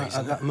highest praise,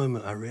 at that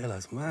moment, I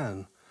realized,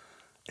 man,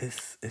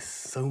 it's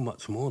so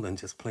much more than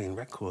just playing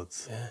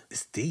records. Yeah.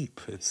 It's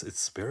deep. It's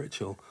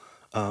spiritual.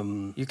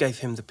 You gave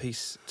him the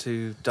piece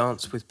to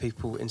dance with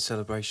people in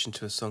celebration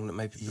to a song that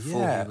maybe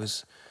before he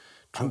was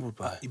troubled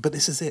by. But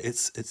this is it.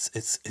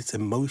 It's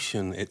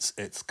emotion.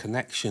 It's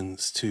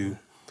connections to,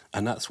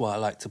 and that's why I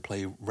like to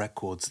play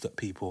records that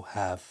people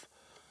have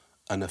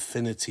an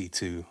affinity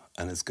to,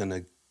 and is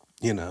gonna,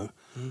 you know,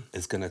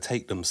 is gonna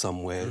take them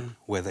somewhere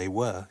where they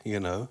were, you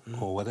know,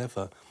 or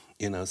whatever,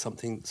 you know,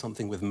 something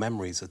with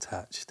memories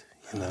attached,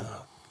 you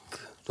know.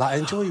 Like I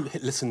enjoy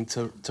listening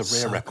to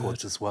rare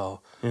records as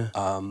well. Yeah.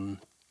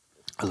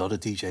 A lot of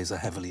DJs are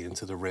heavily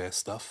into the rare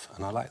stuff,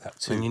 and I like that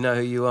too. And you know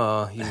who you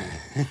are,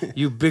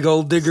 you big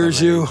old diggers,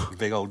 you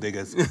big old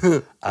diggers.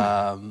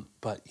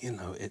 But you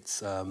know,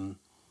 it's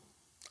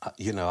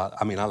you know,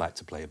 I mean, I like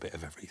to play a bit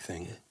of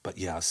everything, but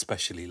yeah, I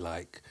especially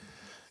like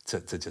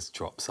to just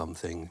drop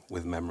something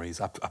with memories.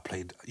 I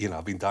played, you know,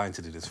 I've been dying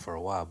to do this for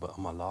a while, but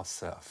on my last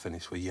set, I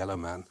finished with Yellow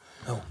Man,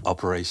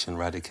 Operation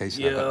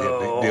Eradication. I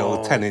got the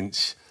old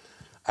 10-inch.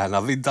 And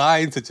I've been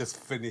dying to just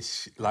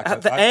finish like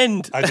at the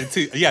end. I did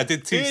two. Yeah, I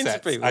did two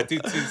sets. People. I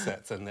did 2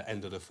 sets and the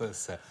end of the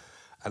first set,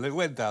 and it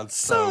went down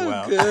so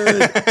well.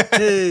 Good,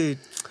 dude.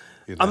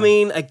 You know? I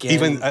mean,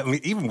 again,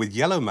 even with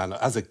Yellow Man,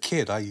 as a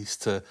kid, I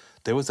used to.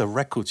 There was a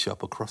record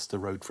shop across the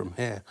road from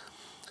here,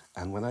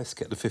 and when I used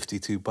to get the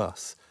 52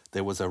 bus,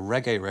 there was a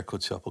reggae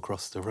record shop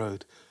across the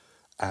road,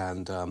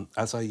 and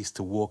as I used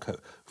to walk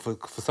out,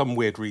 for some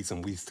weird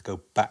reason, we used to go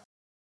back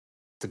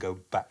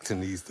to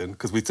Neasden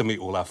because we used to meet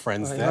all our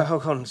friends there.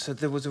 Hold on. So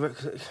there was a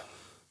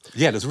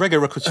Yeah, there's a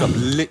reggae record shop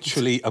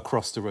literally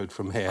across the road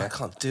from here. I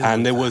can't do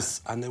and there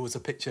that. was a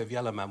picture of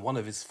Yellow Man, one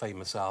of his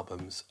famous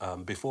albums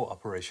before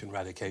Operation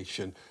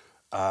Eradication.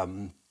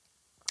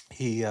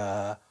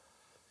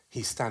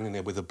 He's standing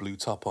there with a blue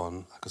top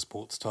on, like a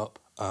sports top.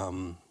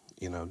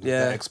 You know, the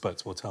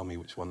experts will tell me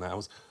which one that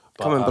was.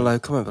 But,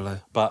 comment below.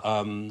 But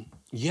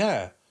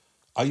yeah,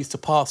 I used to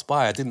pass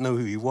by. I didn't know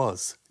who he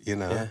was, you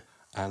know. Yeah.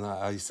 And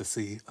I used to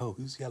see,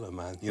 who's Yellow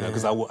Man? You know,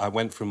 because I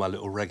went through my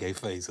little reggae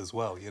phase as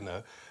well, you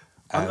know.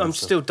 I'm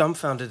still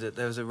dumbfounded that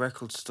there was a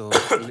record store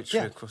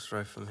literally across the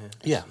road from here.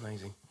 It's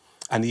amazing.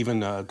 And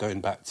even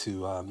going back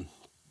to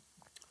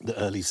the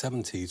early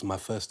 70s, my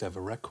first ever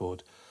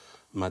record,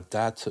 my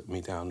dad took me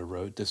down the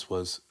road. This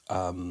was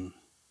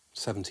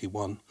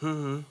 71.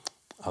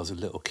 I was a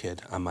little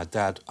kid, and my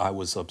dad, I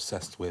was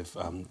obsessed with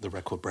the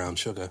record Brown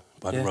Sugar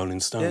by the Yeah. Rolling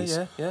Stones.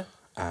 Yeah.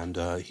 And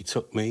he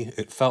took me.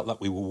 It felt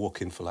like we were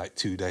walking for like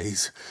 2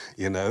 days,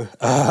 you know,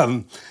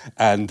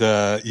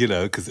 you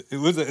know, because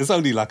it's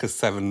only like a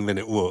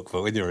 7-minute walk,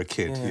 but when you're a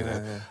kid, you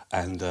know,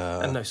 and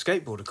no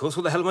skateboard, of course.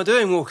 What the hell am I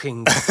doing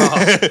walking? no,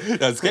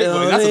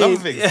 skateboarding. That's another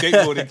thing.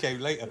 Skateboarding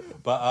came later,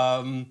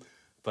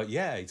 but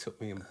yeah, he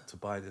took me to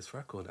buy this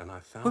record, and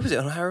I found. What was it,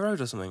 on Harrow Road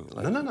or something?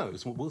 Like, No. It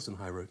was Wilson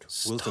High Road.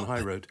 Wilson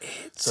High Road.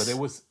 So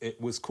it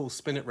was called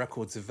Spin It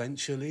Records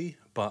eventually,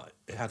 but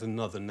it had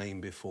another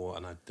name before,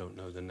 and I don't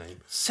know the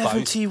name.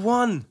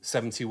 71.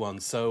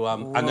 71. So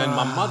and then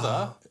my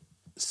mother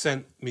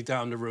sent me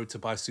down the road to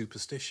buy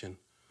Superstition,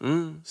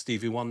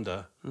 Stevie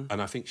Wonder,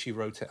 and I think she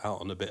wrote it out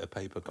on a bit of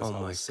paper because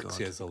I was 6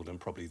 years old and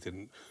probably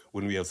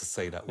wouldn't be able to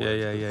say that word.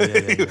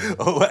 Yeah.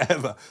 or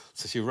whatever.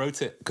 So she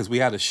wrote it because we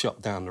had a shop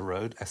down the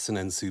road,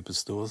 S&N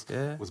Superstores.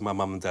 Yeah. Was my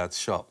mum and dad's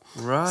shop.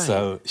 Right.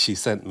 So she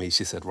sent me.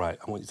 She said, "Right,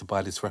 I want you to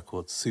buy this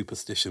record,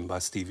 Superstition by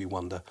Stevie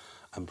Wonder."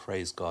 And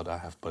praise God, I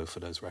have both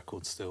of those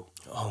records still.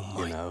 Oh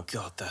my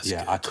God, that's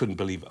yeah. good. I couldn't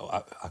believe.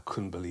 I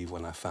couldn't believe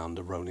when I found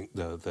the Rolling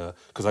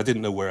because I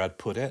didn't know where I'd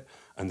put it,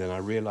 and then I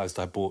realised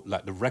I bought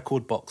like the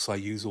record box I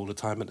use all the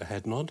time at the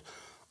Head Nod.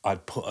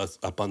 I'd put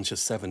a bunch of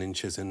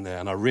 7-inches in there,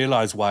 and I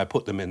realised why I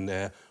put them in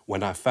there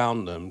when I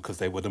found them because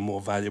they were the more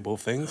valuable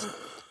things.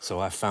 So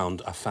I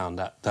found I found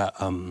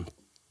the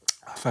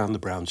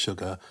Brown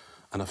Sugar.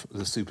 And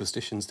the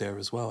Superstition's there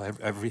as well.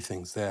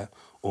 Everything's there.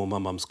 All my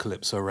mum's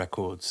Calypso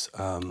records.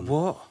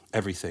 What?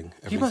 Everything.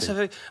 You must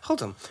have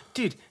hold on,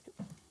 dude.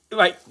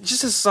 Right,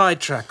 just a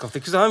sidetrack off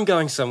because I'm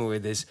going somewhere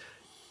with this.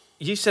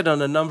 You said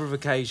on a number of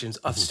occasions,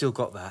 I've still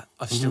got that.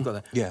 I've still got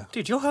that. Yeah.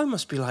 Dude, your home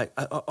must be like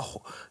a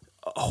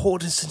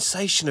hoarding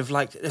sensation of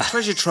like a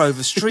treasure trove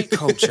of street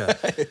culture.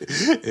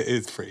 It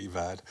is pretty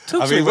bad.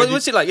 Talk to me.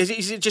 What's it like?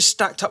 Is it just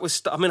stacked up with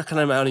stuff? I mean, I can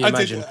only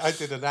imagine. I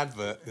did an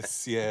advert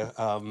this year,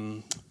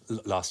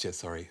 last year,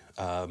 sorry,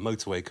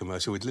 motorway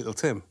commercial with Little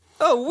Tim.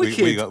 Oh,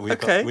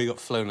 wicked. We got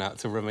flown out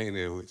to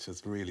Romania, which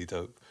was really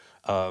dope.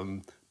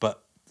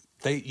 But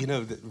they,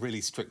 they're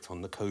really strict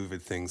on the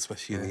COVID thing,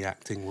 especially in the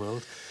acting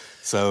world.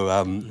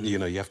 So, you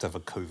have to have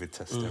a COVID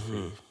test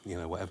every,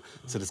 whatever.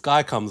 So this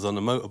guy comes on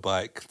a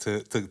motorbike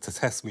to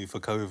test me for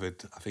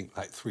COVID, I think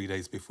like 3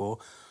 days before.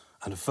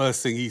 And the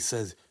first thing he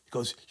says, he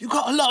goes, "You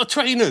got a lot of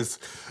trainers."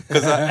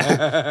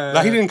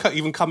 Because he didn't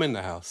even come in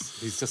the house.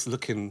 He's just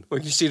looking. Well,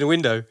 you see the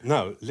window?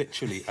 No,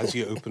 literally, as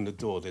you open the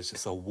door, there's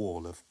just a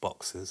wall of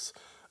boxes.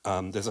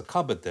 There's a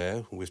cupboard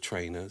there with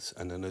trainers,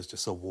 and then there's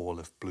just a wall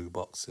of blue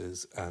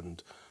boxes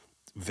and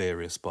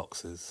various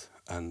boxes.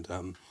 And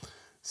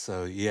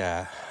so,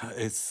 yeah,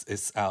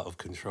 it's out of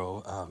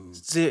control.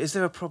 Is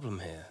there a problem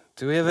here?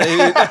 Do we ever?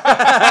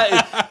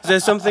 Is there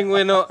something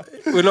we're not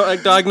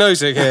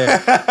diagnosing here?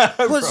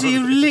 What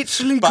you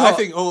literally But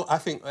got? I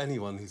think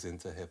anyone who's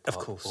into hip hop,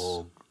 Of course.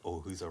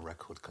 or who's a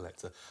record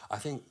collector, I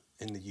think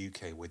in the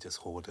UK we're just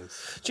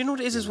hoarders. Do you know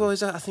what it is as well? Is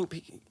that I think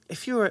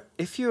if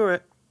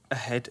you're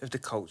ahead of the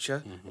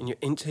culture and you're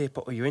into hip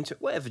hop or you're into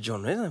whatever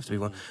genre, it doesn't have to be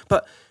one.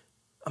 But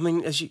I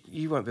mean, as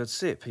you won't be able to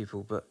see it,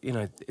 people. But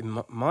in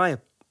my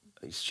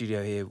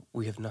studio here,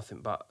 we have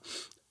nothing but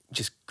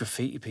just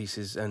graffiti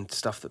pieces and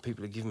stuff that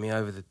people have given me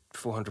over the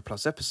 400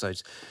 plus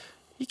episodes.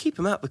 You keep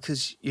them out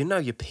because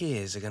your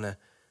peers are gonna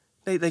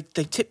they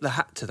tip the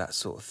hat to that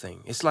sort of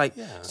thing. It's like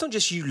it's not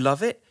just you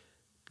love it,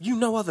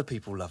 other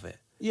people love it.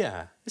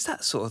 Yeah, It's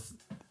that sort of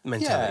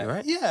mentality,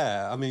 right?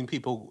 Yeah, I mean,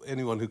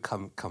 anyone who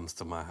comes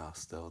to my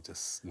house, they'll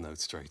just know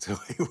straight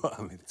away what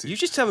I'm into. You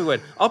just tell me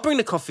when. I'll bring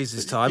the coffees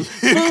this time.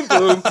 Boom,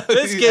 boom.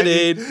 Let's get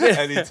in.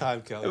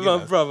 Anytime, Kel.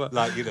 My brother.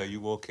 Like, you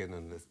walk in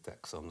and there's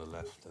decks on the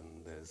left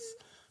and there's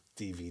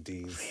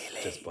DVDs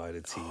just by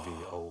the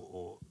TV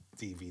or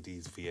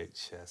DVDs,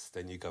 VHS.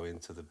 Then you go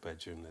into the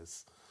bedroom,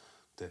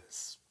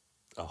 there's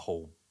a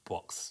whole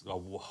box, a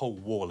whole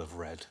wall of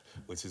red,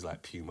 which is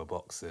like Puma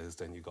boxes.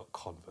 Then you got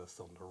Converse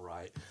on the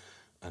right.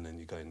 And then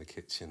you go in the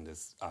kitchen.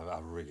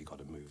 I've really got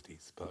to move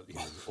these, but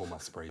all my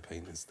spray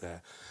paint is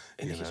there.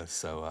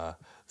 So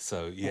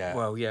yeah.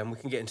 Well, yeah, and we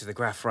can get into the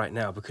graph right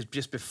now because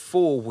just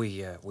before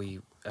we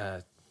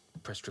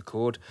pressed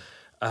record,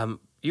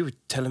 you were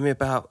telling me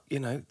about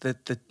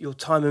your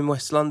time in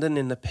West London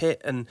in the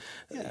pit, and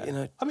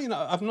I mean,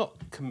 I've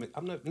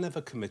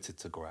never committed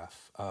to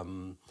graph.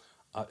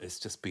 It's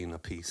just been a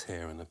piece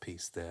here and a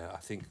piece there. I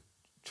think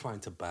trying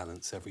to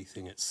balance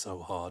everything, it's so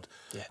hard.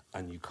 Yeah.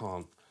 And you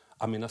can't.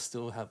 I mean,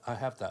 I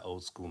have that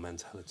old school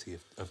mentality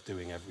of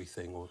doing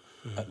everything or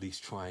at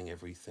least trying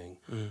everything.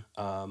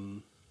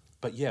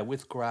 But yeah,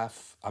 with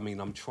graph, I mean,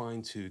 I'm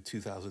trying to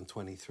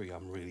 2023.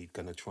 I'm really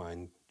going to try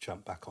and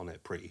jump back on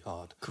it pretty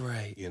hard.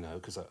 Great. You know,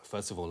 because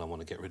first of all, I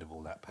want to get rid of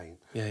all that paint.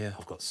 Yeah.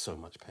 I've got so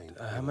much paint.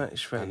 How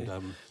much? Right?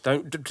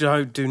 And,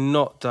 Do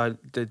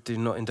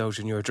not indulge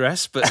in your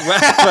address. But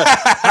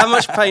how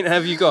much paint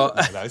have you got?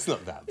 no, it's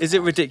not that. Is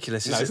it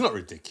ridiculous? No, it's not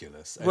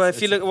ridiculous. Well,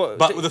 if you look at what,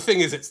 but the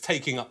thing is, it's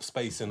taking up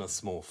space in a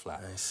small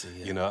flat. I see,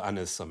 yeah. You know, and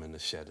there's some in the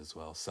shed as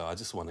well. So I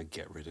just want to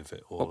get rid of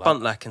it all. what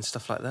Buntlack and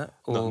stuff like that?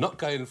 Or No, not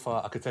going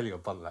far. I could tell you a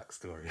Buntlack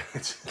story.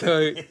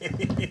 go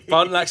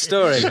Buntlack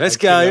story. Let's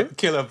go.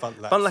 Killer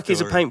Buntlack. Buntlack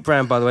is a story. paint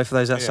brand, by the way, for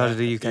those outside of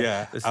the UK.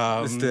 Yeah,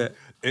 Let's do it.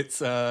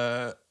 It's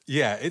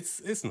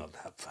it's not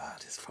that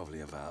bad. It's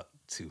probably about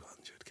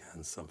 200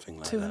 cans, something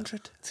like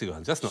 200? that.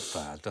 200. That's not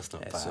bad. That's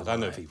not it's bad. all I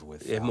know right. people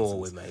with Yeah,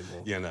 more thousands, with me,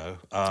 more. You know,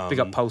 Big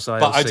up Pulse ILC.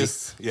 But I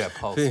just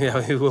Pulse.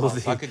 Yeah, we will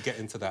Pulse. do. I could get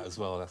into that as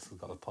well. That's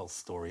got a Pulse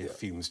story.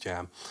 Fumes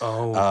Jam.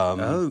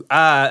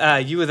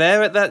 You were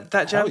there at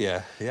that jam? Oh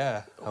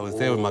yeah. I was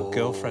there with my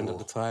girlfriend at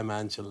the time,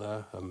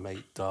 Angela, her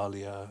mate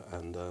Dahlia,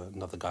 and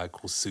another guy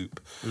called Soup,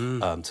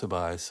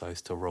 Tobias. I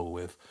used to roll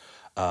with.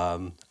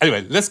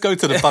 Anyway, let's go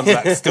to the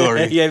Buntlack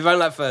story. Yeah,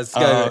 Buntlack first.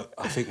 Go.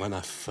 I think when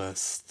I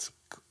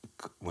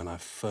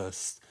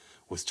first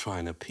was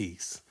trying a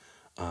piece,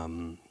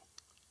 I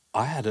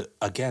had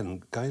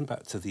again going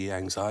back to the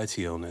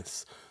anxiety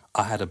illness.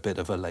 I had a bit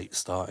of a late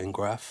start in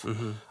graph.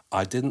 Mm-hmm.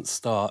 I didn't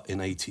start in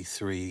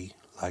 '83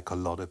 like a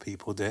lot of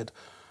people did.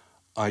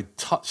 I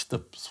touched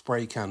the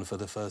spray can for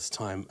the first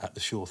time at the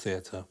Shaw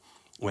Theatre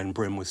when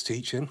Brim was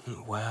teaching.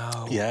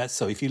 Wow. Yeah,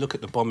 so if you look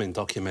at the bombing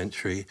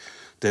documentary,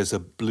 there's a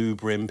blue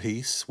Brim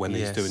piece when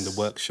he's doing the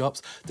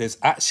workshops. There's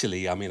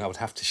actually, I mean, I would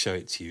have to show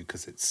it to you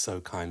because it's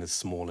so kind of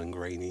small and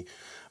grainy.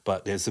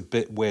 But there's a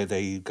bit where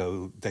they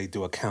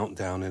do a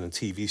countdown in a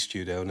TV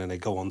studio, and then they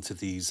go onto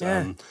these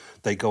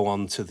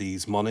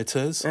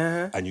monitors,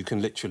 and you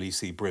can literally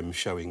see Brim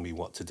showing me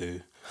what to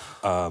do.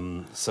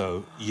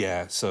 So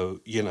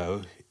you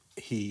know,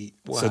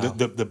 so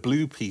the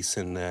blue piece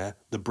in there,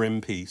 the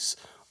Brim piece,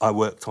 I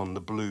worked on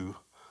the blue.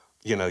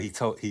 You know,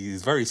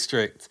 he's very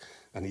strict,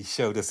 and he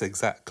showed us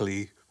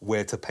exactly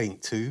where to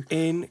paint to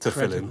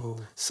fill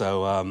in.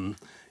 So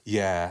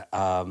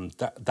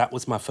that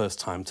was my first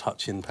time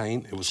touching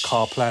paint. It was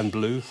Carplan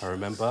blue. I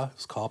remember it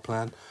was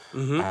Carplan,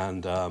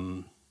 and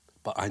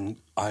but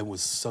I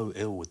was so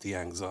ill with the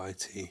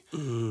anxiety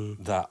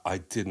that I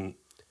didn't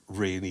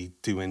really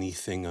do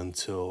anything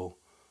until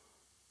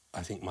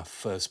I think my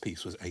first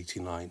piece was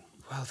 '89.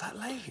 Wow, that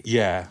late?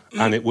 Yeah,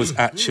 and it was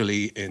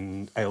actually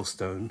in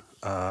Aylstone,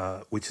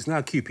 which is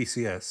now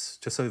QPCS,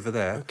 just over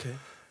there. Okay.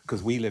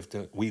 Because we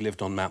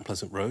lived on Mount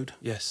Pleasant Road.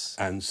 Yes.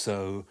 And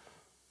so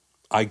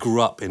I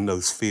grew up in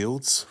those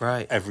fields.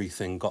 Right.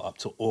 Everything got up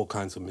to all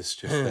kinds of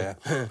mischief there.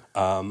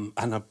 And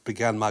I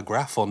began my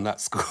graph on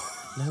that school.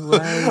 No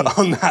way.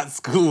 On that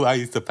school, I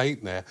used to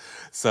paint there.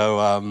 So,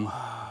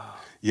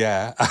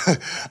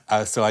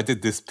 so I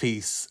did this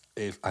piece,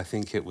 I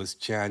think it was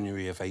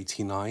January of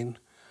 '89.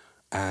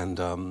 And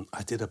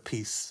I did a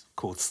piece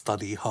called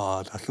Study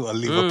Hard. I thought I'd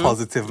leave a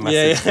positive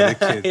message for the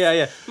kids.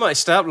 Yeah. Might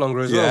stay up longer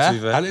as well, to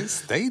be fair. And it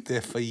stayed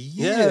there for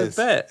years.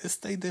 Yeah, I bet. It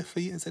stayed there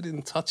for years. I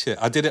didn't touch it.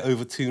 I did it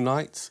over 2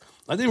 nights.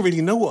 I didn't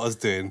really know what I was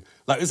doing.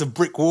 Like, it was a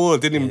brick wall.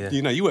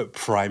 You weren't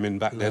priming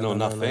back then or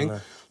nothing. No.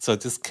 So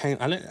it just came,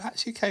 and it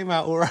actually came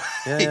out all right.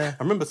 Yeah.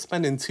 I remember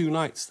spending 2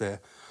 nights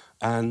there.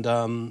 And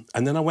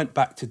then I went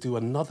back to do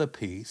another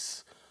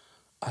piece.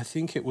 I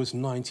think it was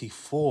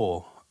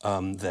 94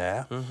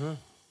 there. Mm-hmm.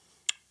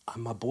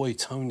 And my boy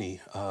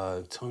Tony,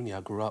 I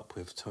grew up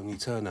with, Tony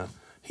Turner,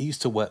 he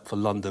used to work for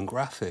London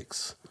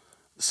Graphics.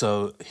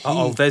 So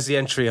there's the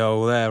entry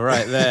hole there,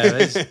 right there.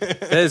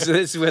 This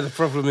is where the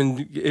problem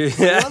in...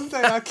 One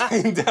day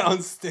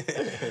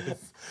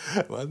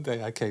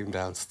I came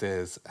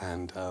downstairs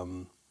and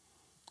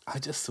I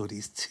just saw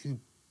these 2...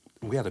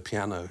 We had a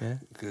piano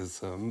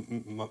because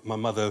my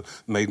mother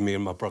made me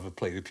and my brother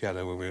play the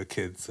piano when we were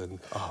kids, and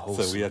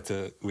awesome. So we had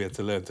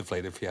to learn to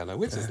play the piano,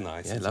 which is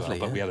nice. Yeah, as lovely.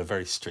 Well. But we had a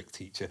very strict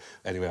teacher.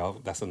 Anyway,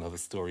 that's another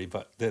story.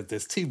 But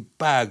there's 2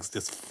 bags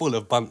just full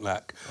of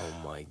Buntlack. Oh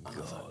my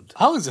God!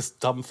 I was just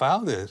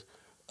dumbfounded.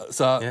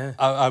 So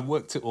I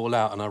worked it all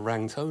out, and I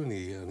rang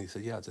Tony, and he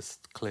said, "Yeah, I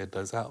just cleared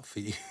those out for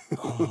you."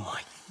 Oh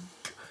my!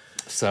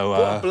 So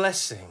what a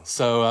blessing.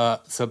 So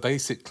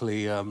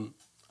basically, I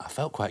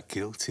felt quite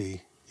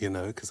guilty. You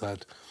know, because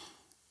I'd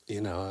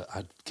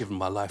given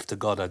my life to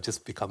God. I'd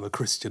just become a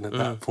Christian at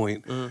that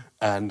point.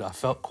 And I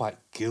felt quite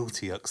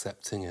guilty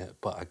accepting it,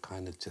 but I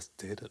kind of just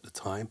did at the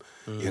time.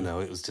 You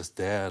know, it was just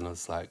there, and I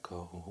was like,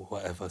 oh,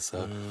 whatever.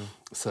 So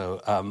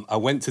I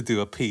went to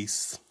do a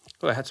piece.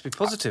 Well, it had to be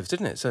positive,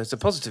 didn't it? So it's a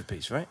positive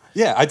piece, right?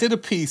 Yeah, I did a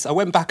piece. I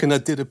went back and I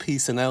did a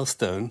piece in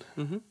Aylstone,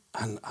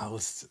 and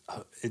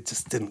it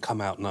just didn't come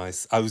out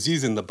nice. I was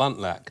using the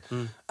Buntlack,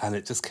 and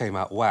it just came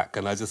out whack,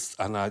 and I just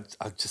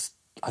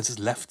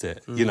left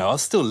it. You know, I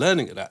was still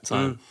learning at that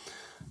time.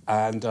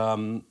 And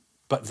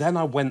but then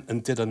I went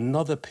and did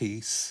another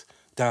piece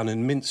down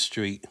in Mint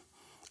Street,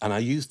 and I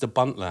used the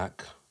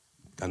Buntlack,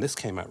 and this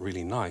came out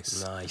really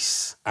nice.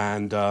 Nice.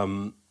 And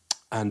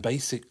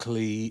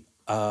basically,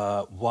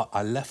 what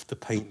I left the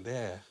paint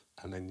there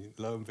And then,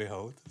 lo and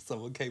behold,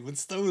 someone came and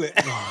stole it.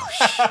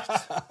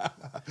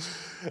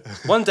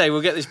 One day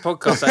we'll get this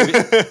podcast.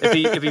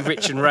 It'd be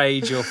Rich and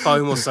Rage or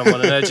Foam or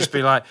someone, and they'll just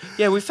be like,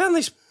 "Yeah, we found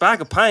this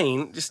bag of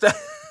paint." Just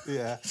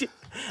Yeah.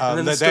 and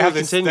then the They story have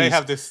this. continues. They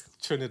have this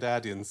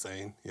Trinidadian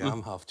saying. Yeah,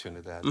 I'm half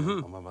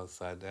Trinidadian on my mother's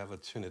side. They have a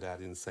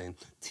Trinidadian saying: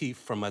 "Teeth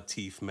from my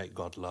teeth make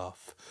God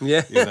laugh."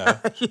 Yeah. You know,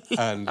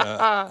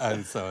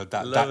 and so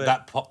Love it.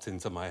 that popped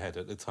into my head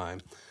at the time.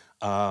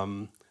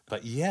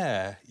 But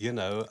yeah,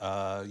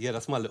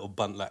 that's my little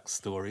Buntlack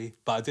story.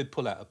 But I did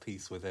pull out a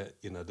piece with it,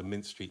 the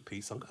Mint Street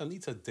piece. I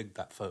need to dig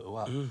that photo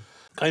up.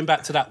 Going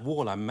back to that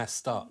wall, I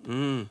messed up.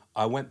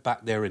 I went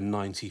back there in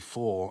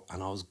 '94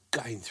 and I was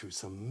going through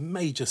some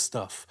major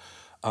stuff.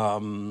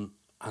 And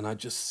I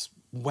just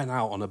went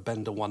out on a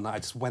bender one night. I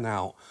just went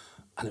out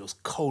and it was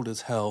cold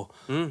as hell.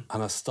 And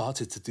I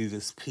started to do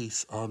this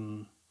piece, I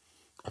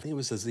think it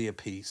was a Zia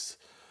piece.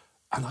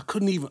 And I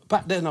couldn't even,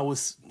 back then I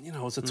was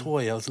a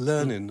toy, I was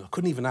learning, I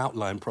couldn't even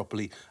outline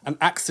properly. And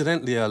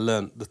accidentally I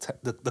learned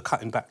the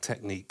cutting back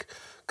technique,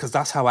 because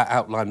that's how I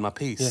outlined my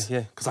piece.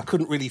 Yeah. Because I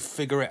couldn't really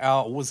figure it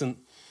out, it wasn't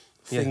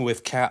thing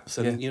with caps,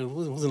 and Yeah. it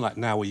wasn't like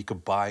now where you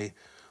could buy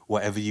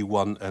whatever you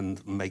want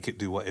and make it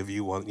do whatever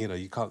you want.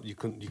 You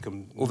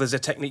can. Or there's a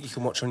technique you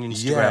can watch on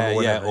Instagram or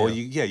whatever. Or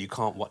you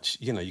can't watch.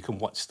 You can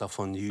watch stuff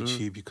on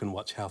YouTube. You can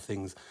watch how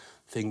things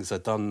are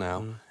done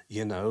now.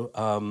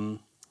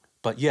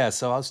 But yeah,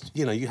 so I was,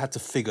 you had to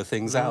figure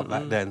things out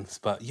back then.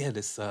 But yeah,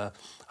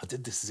 I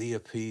did this Zia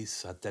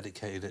piece. I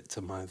dedicated it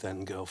to my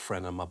then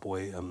girlfriend and my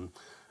boy,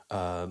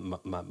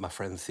 my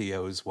friend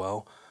Theo as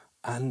well.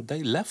 And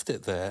they left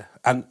it there.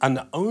 And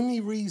the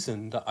only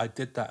reason that I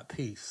did that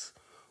piece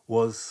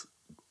was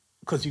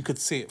because you could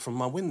see it from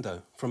my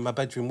window, from my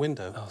bedroom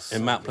window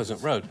in Mount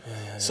Pleasant Road.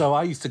 Yeah. So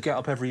I used to get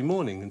up every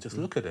morning and just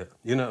look at it.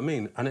 You know what I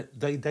mean? And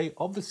they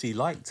obviously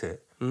liked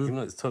it, even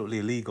though it's totally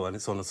illegal and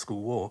it's on a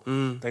school wall.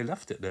 They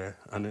left it there,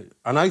 and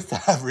I used to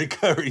have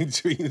recurring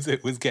dreams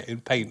it was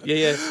getting painted.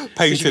 Yeah. Painted.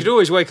 'Cause you could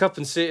always wake up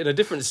and see it in a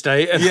different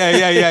state. And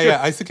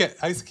Yeah. I used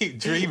to keep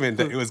dreaming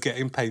that it was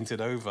getting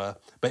painted over,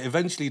 but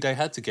eventually they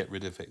had to get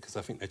rid of it because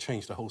I think they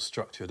changed the whole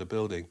structure of the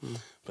building.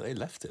 But they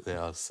left it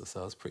there, so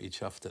I was pretty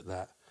chuffed at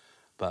that.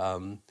 But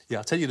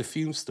I'll tell you the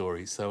Fumes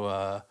story. So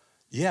I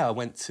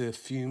went to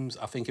Fumes.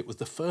 I think it was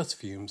the first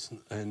Fumes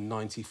in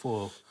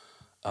 '94,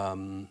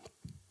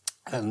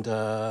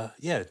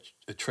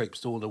 it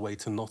traipsed all the way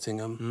to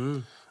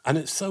Nottingham, and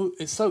it's so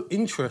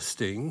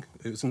interesting.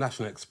 It was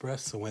National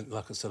Express. I went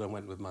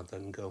with my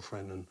then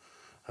girlfriend and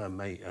her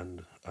mate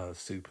and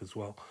Soup as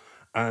well,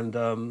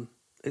 and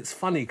it's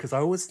funny because I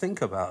always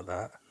think about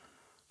that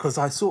because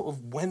I sort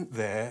of went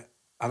there.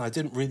 And I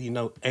didn't really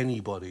know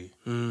anybody.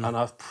 And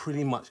I've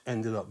pretty much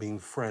ended up being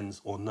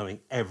friends or knowing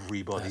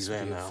everybody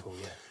there now.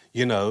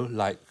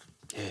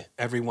 Yeah.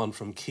 Everyone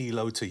from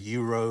Kilo to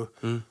Euro,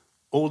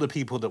 all the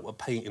people that were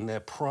painting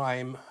their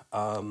prime.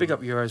 Big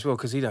up Euro as well,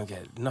 because he don't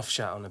get enough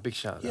shout on. A big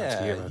shout out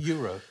to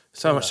Euro.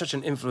 Such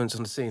an influence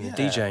on the scene, and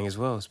DJing as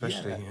well,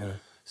 especially. Yeah.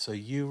 So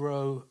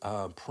Euro,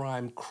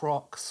 Prime,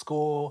 Croc,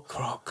 Score,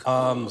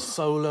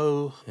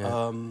 Solo.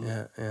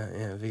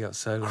 Yeah. Big up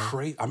Solo.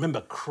 I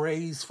remember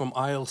Craze from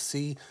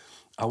ILC.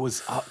 I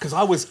was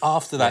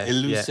after that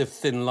elusive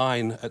thin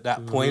line at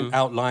that point,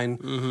 outline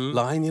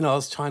line. I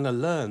was trying to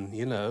learn.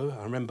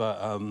 I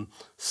remember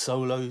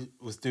Solo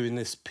was doing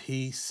this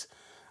piece,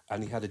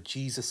 and he had a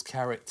Jesus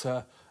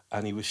character,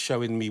 and he was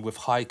showing me with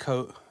High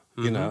Coat,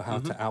 how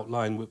to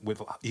outline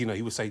with. He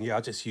was saying, I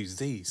just use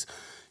these.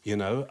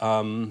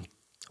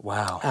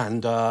 Wow.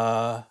 And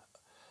I'll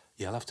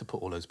have to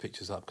put all those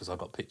pictures up because I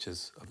got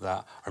pictures of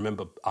that.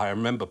 I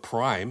remember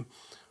Prime.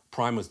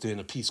 Prime was doing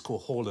a piece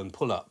called Haul and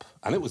Pull Up,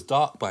 and it was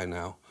dark by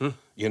now,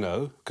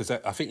 because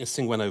I think this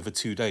thing went over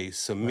 2 days.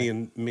 So me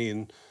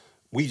and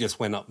we just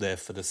went up there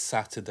for the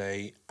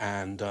Saturday,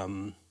 and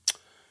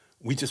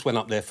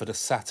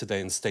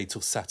stayed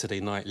till Saturday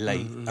night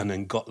late, and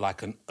then got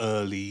like an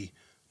early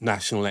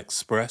National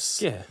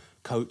Express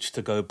coach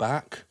to go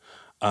back.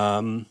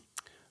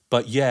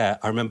 But yeah,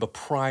 I remember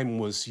Prime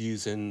was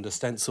using the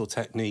stencil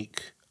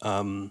technique,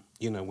 where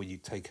you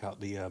take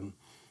out the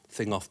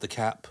thing off the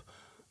cap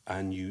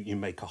and you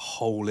make a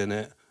hole in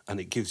it and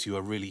it gives you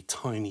a really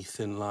tiny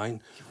thin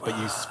line, but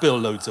you spill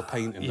loads of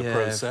paint in the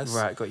process.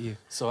 Right, got you.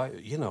 So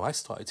I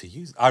started to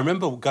use it. I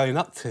remember going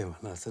up to him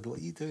and I said, "What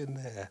are you doing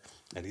there?"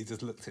 And he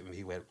just looked at me,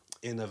 he went,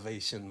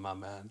 "Innovation, my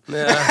man."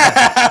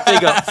 Yeah.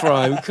 Big up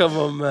Prime, come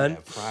on, man. Yeah,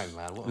 Prime,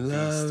 man. What a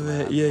Love beast, it.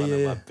 man. Yeah, One of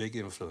yeah. my big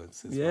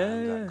influences, Yeah,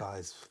 man. yeah. That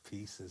guy's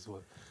pieces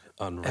were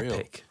unreal.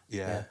 Epic.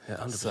 Yeah. Yeah,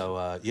 100%. So,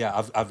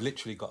 I've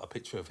literally got a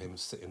picture of him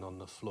sitting on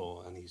the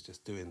floor and he's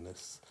just doing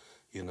this,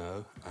 and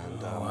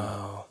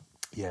Wow.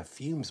 yeah,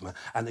 Fumes, man.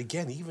 And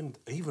again,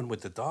 even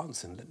with the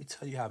dancing, let me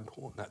tell you how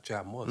important that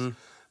jam was.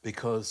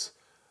 Because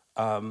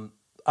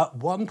at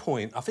one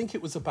point, I think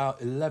it was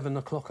about 11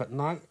 o'clock at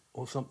night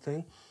or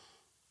something,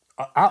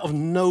 out of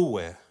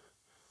nowhere,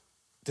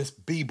 this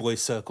B-boy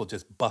circle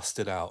just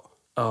busted out.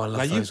 Oh, I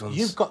love now, those ones.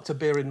 You've got to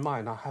bear in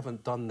mind, I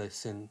haven't done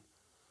this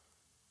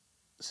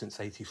since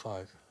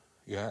 85.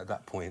 Yeah, at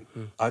that point,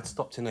 I'd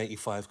stopped in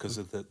 '85 because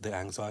of the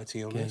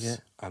anxiety on this,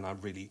 and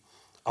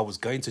I was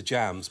going to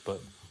jams,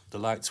 but the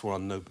lights were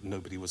on,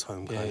 nobody was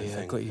home, kind of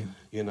thing. Got you.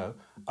 You know,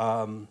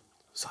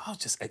 so I was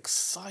just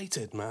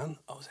excited, man.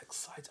 I was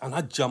excited, and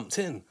I jumped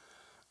in,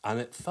 and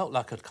it felt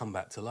like I'd come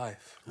back to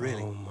life.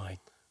 Really, Oh my!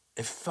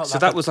 it felt. So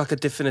like that was like a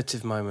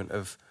definitive moment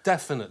of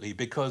definitely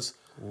because.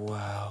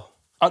 wow.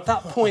 At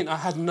that point, I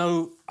had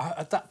no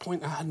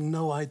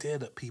idea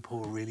that people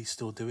were really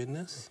still doing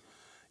this.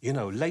 You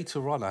know,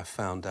 later on, I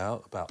found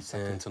out about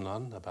Second to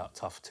None, about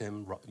Tough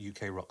Tim,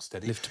 UK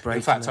Rocksteady. Live to Break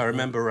In fact, and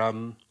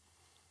that,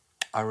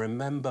 I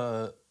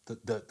remember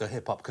the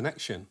Hip Hop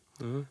Connection,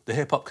 the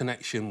Hip Hop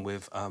Connection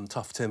with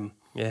Tough Tim.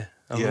 Yeah,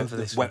 I remember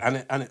this one.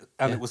 And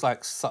it was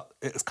like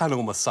it's kind of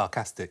almost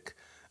sarcastic.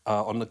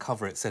 On the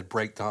cover, it said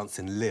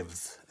 "Breakdancing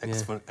lives!"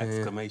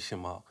 exclamation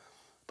mark.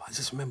 But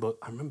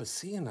I remember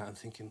seeing that and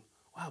thinking,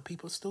 wow,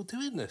 people are still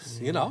doing this.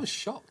 You know, I was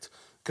shocked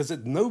because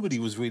nobody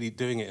was really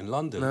doing it in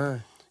London. No.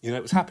 You know,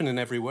 it was happening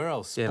everywhere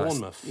else. Yeah,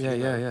 Bournemouth.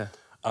 Yeah.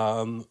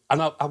 And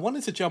I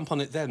wanted to jump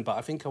on it then, but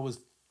I think I was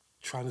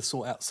trying to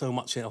sort out so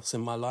much else in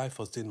my life.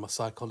 I was doing my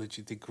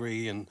psychology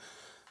degree and,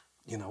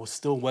 you know, I was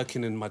still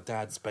working in my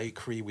dad's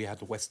bakery. We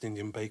had a West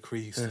Indian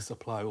bakery, used to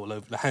supply all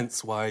over.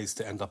 Hence why I used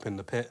to end up in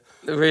the pit.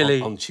 Really?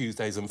 On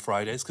Tuesdays and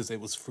Fridays because it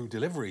was through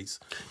deliveries.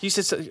 You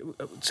said,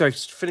 sorry,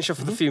 finish off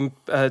with a few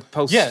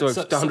Pulse Yeah, stories,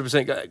 so-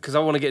 100%, because I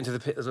want to get into the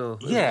pit as well.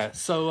 Yeah,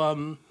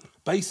 so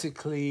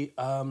basically,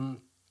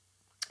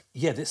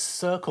 this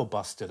circle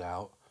busted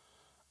out.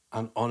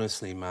 And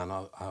honestly, man,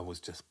 I was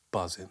just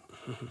buzzing.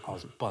 I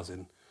was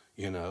buzzing.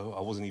 You know,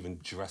 I wasn't even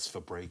dressed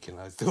for breaking.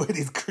 I was doing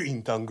these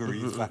green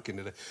dungarees back in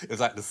the day. It was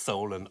like the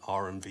soul and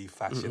R&B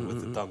fashion with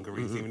the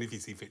dungarees. Even if you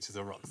see pictures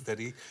of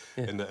Rocksteady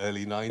in the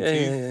early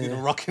 90s, you know,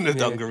 rocking the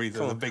dungarees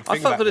was a big thing. I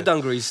fuck back with the then.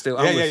 dungarees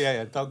still.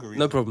 Yeah, dungarees.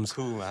 No problems.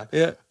 Cool, man.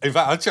 Yeah. In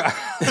fact, I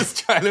was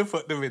trying to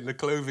put them in the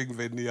clothing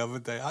bin the other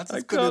day. I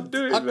just can't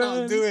do it, I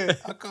man.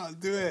 can't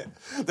do it.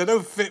 They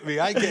don't fit me.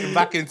 I ain't getting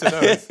back into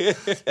those, you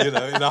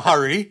know, in a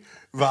hurry.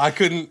 But I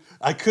couldn't,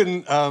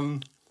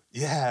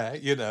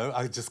 you know,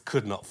 I just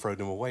could not throw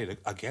them away.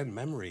 Again,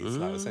 memories,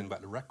 like I was saying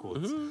about the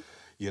records,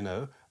 you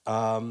know.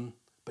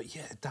 But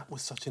yeah, that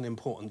was such an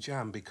important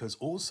jam because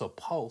also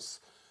Pulse,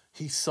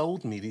 he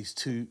sold me this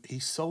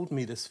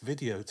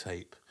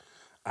videotape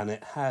and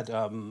it had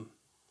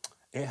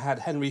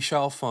Henry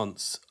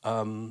Chalfont's,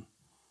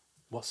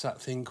 what's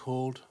that thing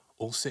called?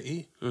 All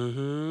City?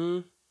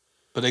 Mm-hmm.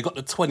 But they got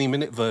the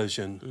 20-minute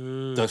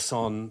version that's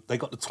on, they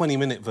got the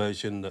 20-minute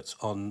version that's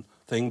on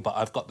thing, but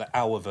I've got the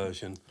hour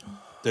version.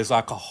 There's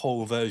like a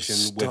whole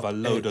version with a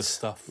load of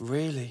stuff.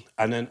 Really?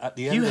 And then at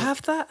the end You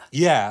have that?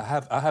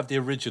 Yeah, I have the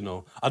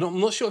original.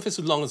 I'm not sure if it's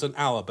as long as an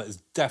hour, but it's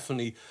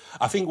definitely,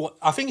 I think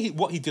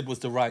what he did was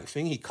the right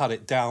thing. He cut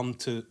it down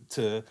to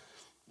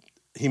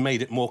he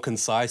made it more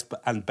concise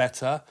and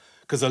better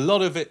because a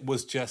lot of it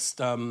was just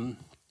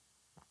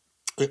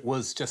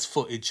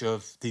footage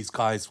of these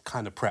guys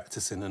kind of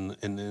practicing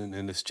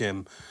in this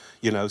gym,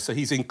 you know. So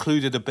he's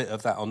included a bit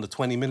of that on the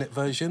 20-minute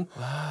version.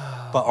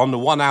 Wow. But on the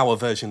 1 hour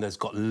version, there's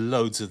got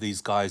loads of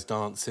these guys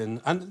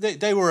dancing. And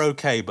they were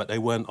okay, but they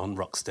weren't on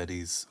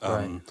Rocksteady's.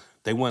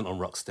 They weren't on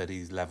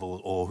Rocksteady's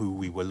level or who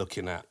we were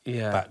looking at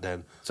back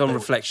then. So on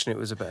reflection, it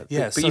was about.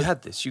 Yeah, but so, you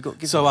had this. You got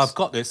given So this. I've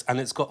got this,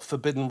 and it's got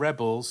Forbidden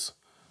Rebels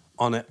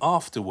on it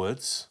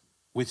afterwards,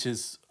 which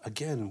is,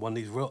 again, one of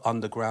these real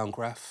underground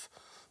graph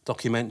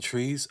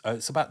documentaries.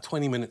 It's about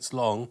 20 minutes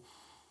long.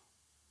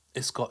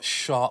 It's got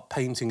Sharp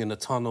painting in the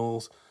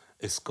tunnels.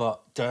 It's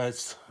got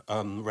Dez,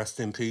 rest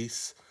in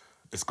peace.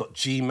 It's got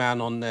G-Man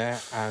on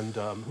there. And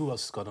who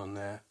else has got on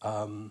there?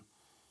 I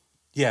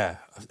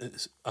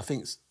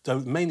think it's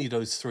mainly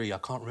those three. I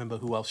can't remember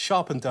who else.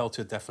 Sharp and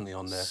Delta are definitely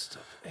on there.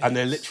 And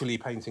they're literally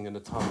painting in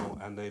the tunnel.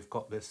 And they've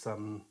got this...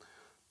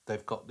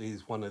 They've got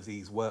one of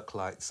these work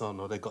lights on,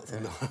 or they've got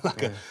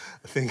a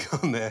thing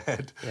on their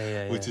head,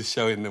 which is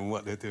showing them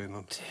what they're doing.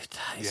 Dude,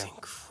 that is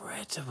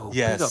incredible.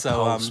 Yeah, Big up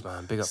so Pulse,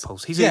 man. Big up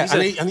Pulse. He's he a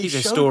showed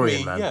historian,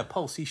 me, man. Yeah,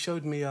 Pulse. He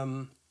showed me.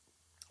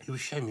 He was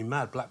showing me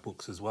mad black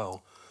books as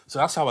well. So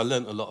that's how I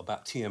learnt a lot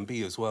about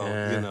TMB as well.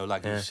 You know,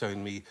 like he was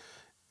showing me.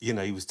 You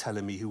know, he was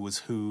telling me who was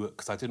who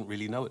because I didn't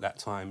really know at that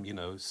time. You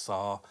know,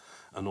 Saar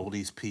and all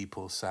these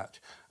people, Satch.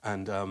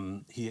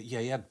 And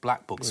he had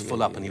black books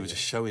full up, and he was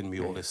just showing me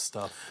all this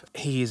stuff.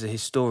 He is a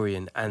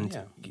historian,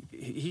 and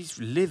he's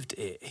lived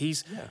it.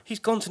 He's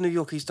gone to New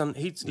York. He's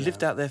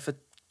lived out there for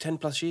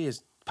 10+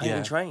 years,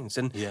 painting trains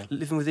and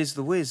living with Is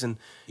the Wiz, and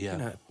you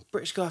know,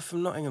 British guy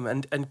from Nottingham,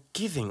 and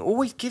giving,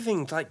 always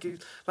giving, like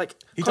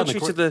contrary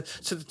to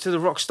the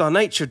rock star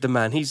nature of the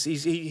man.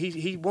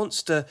 He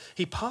wants to.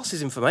 He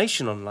passes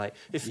information on, like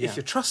if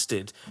you're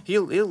trusted,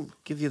 he'll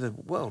give you the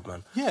world,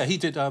 man. Yeah, he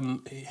did.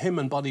 Him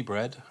and Bunny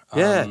Bread.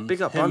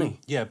 Big up Bunny.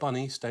 Yeah,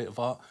 Bunny, State of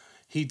Art.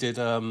 He did.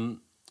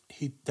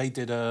 They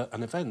did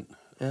an event.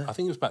 Yeah. I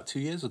think it was about 2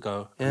 years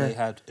ago.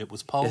 And it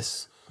was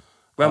Pulse.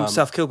 Around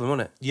South Kilburn,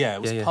 wasn't it? Yeah,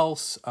 it was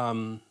Pulse,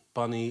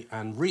 Bunny,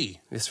 and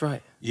Ree. That's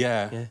right.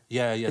 Yeah.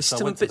 It's So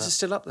still, bits are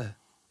still up there.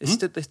 It's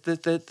still,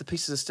 the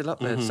pieces are still up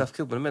there. South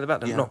Kilburn. I mean, they're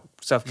about to knock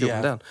South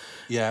Kilburn down.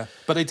 Yeah,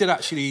 but they did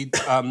actually.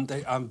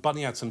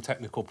 Bunny had some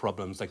technical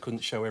problems. They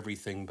couldn't show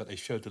everything, but they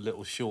showed a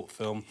little short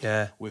film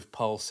with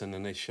Pulse, and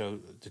then they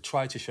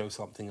tried to show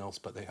something else,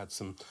 but they had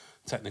some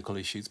technical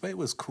issues. But it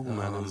was cool,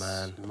 man. It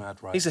was mad,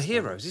 right? These are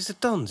heroes. These are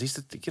dons. These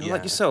are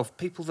like yourself,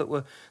 people that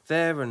were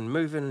there and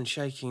moving and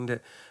shaking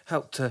that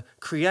helped to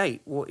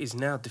create what is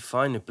now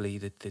definably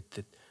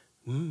the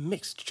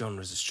mixed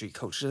genres of street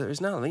culture there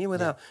is now.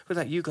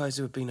 Without you guys,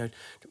 there would be no,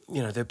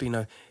 there'd be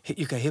no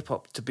UK hip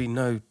hop, to be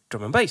no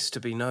drum and bass, to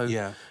be no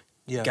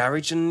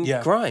garage and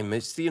grime.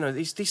 It's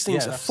these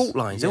things are fault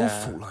lines. They're all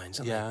fault lines,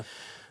 aren't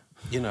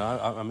they?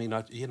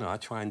 I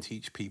try and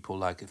teach people,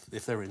 like,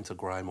 if they're into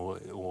grime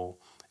or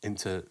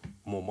into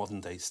more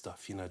modern day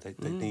stuff,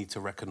 they need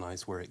to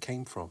recognise where it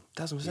came from.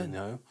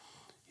 1,000%.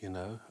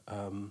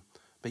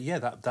 But yeah,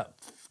 that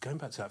going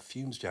back to that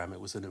Fumes jam,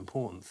 it was an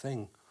important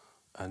thing.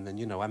 And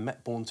then, I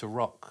met Born to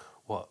Rock,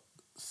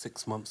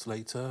 6 months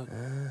later?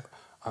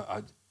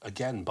 I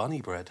again,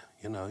 Bunny Bread,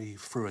 he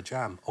threw a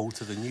jam, Old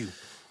to the New.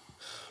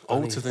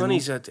 Bunny's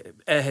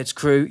Airheads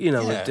crew,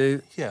 would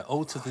do. Yeah,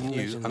 Old to the New.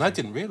 Legendary. And I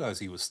didn't realise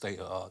he was State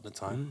of Art at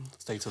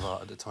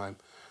the time.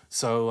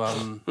 So,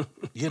 and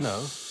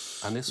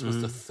this was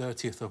the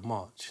 30th of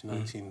March,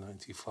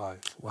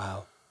 1995.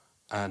 Wow.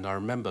 And I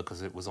remember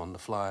because it was on the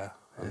flyer,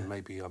 and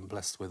maybe I'm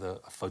blessed with a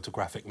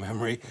photographic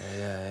memory.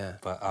 Yeah.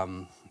 But,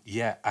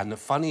 and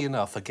funny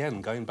enough,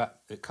 again, going back,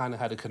 it kind of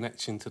had a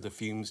connection to the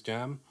Fumes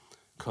jam,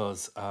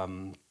 because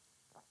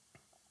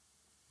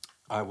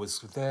I was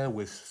there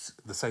with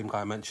the same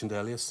guy I mentioned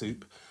earlier,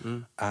 Soup,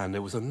 and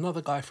there was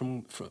another guy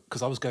from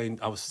because I was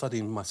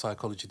studying my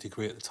psychology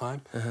degree at the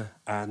time,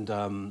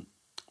 and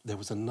there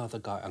was another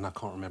guy, and I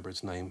can't remember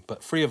his name,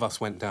 but 3 of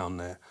us went down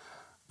there,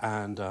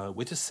 and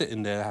we're just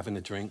sitting there having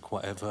a drink,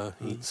 whatever,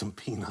 eating some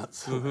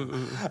peanuts,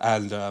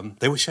 and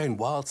they were showing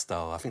Wild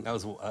Style. I think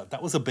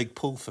that was a big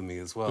pull for me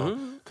as well,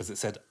 because it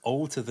said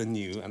Old to the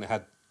New, and it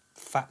had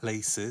fat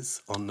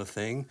laces on the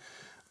thing.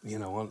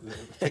 A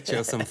picture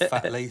of some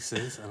fat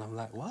laces, and I'm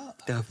like,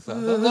 what? So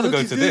I've got to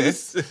go to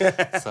this.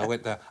 So I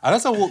went there. And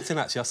as I walked in,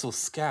 actually, I saw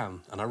Scam,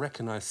 and I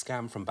recognised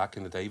Scam from back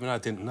in the day, even though I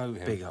didn't know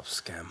him. Big up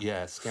Scam.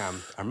 Yeah, Scam.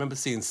 I remember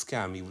seeing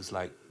Scam. He was,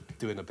 like,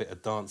 doing a bit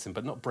of dancing,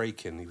 but not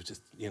breaking. He was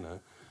just,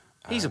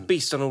 He's a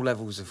beast on all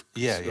levels of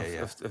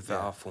the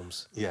art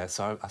forms. Yeah,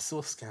 so I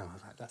saw Scam. I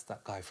was like, that's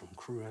that guy from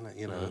Crew,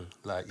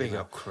 innit? Big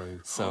up Crew.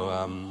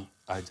 So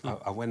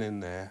I went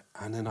in there,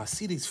 and then I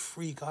see these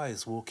 3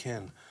 guys walk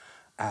in.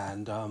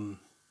 And I'm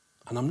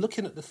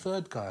looking at the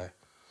third guy,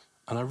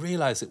 and I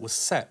realised it was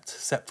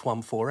Sept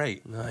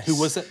 148, who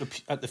was at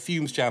the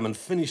Fumes jam and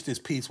finished his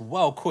piece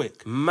well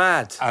quick.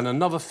 Mad. And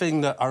another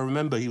thing that I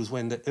remember, he was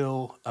wearing the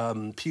Ill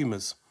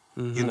Pumas,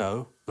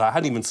 like I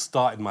hadn't even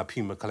started my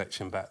Puma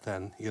collection back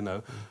then,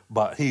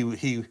 but he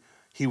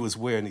was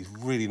wearing these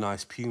really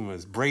nice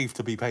Pumas, brave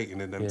to be painting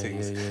in them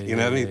things, you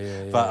know what I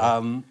mean? But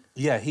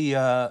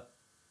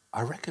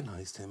I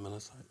recognised him, and I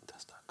was like,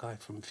 that's that guy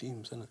from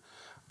Fumes, isn't it?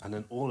 And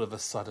then all of a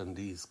sudden,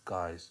 these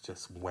guys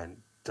just went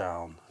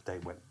down.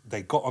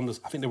 They got on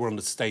I think they were on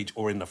the stage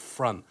or in the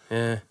front.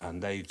 Yeah.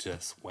 And they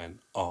just went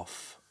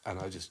off. And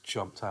I just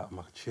jumped out of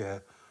my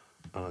chair,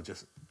 and I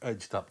just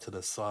edged up to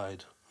the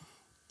side.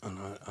 And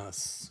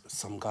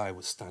some guy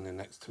was standing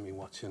next to me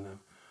watching them.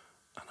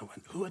 And I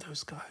went, who are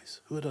those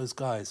guys? Who are those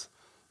guys?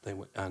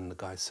 And the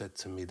guy said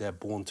to me, they're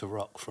Born to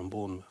Rock from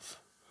Bournemouth.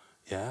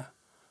 Yeah?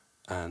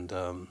 And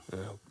oh,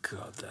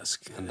 God, that's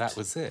good. And that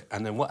was it.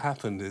 And then what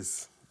happened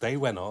is, they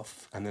went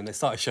off, and then they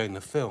started showing the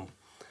film.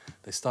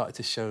 They started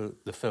to show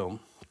the film.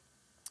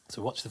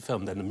 So watch the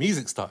film. Then the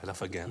music started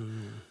off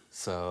again.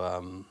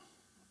 So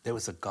there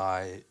was a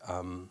guy,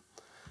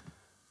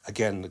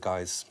 again, the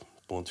guys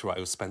Born to Rock, it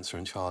was Spencer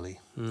and Charlie.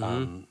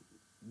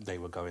 They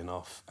were going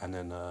off. And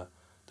then there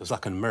was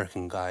like an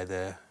American guy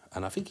there.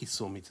 And I think he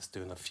saw me just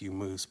doing a few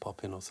moves,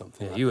 popping or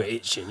something. Yeah, like you were that.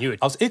 itching.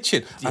 I was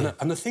itching. Yeah.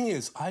 And the thing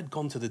is, I'd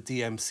gone to the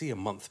DMC a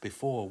month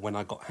before when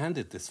I got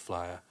handed this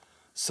flyer.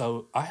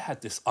 So I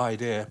had this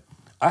idea,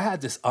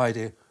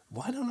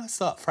 why don't I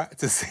start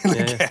practicing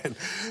again?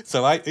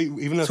 So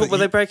were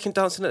they breaking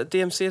dancing at the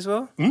DMC as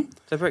well?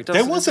 They break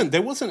dancing.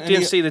 There wasn't any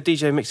DMC, the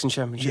DJ Mixing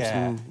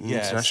Championships.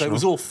 Yeah. So it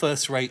was all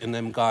First Rate and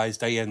them guys.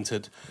 They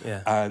entered.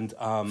 Yeah. And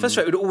First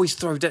Rate would always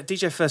throw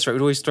DJ First Rate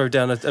would always throw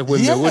down a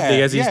windmill, wouldn't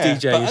he? As he's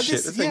DJing and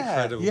shit. That's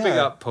incredible. Big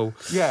up, Paul.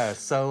 Yeah.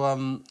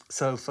 So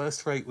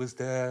First Rate was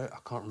there. I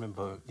can't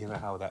remember,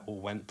 how that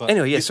all went. But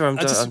anyway, sorry,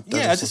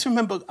 I just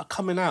remember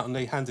coming out and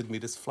they handed me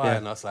this flyer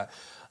and I was like,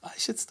 I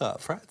should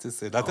start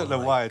practicing. I don't know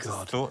why I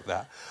just thought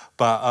that.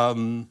 But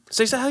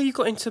So is that how you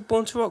got into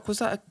Born to Rock? Was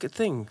that a good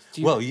thing?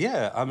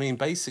 I mean,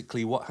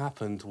 basically what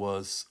happened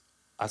was,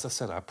 as I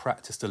said, I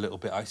practiced a little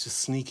bit. I used to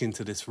sneak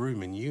into this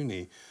room in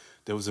uni.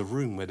 There was a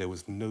room where there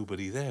was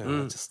nobody there.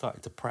 And I just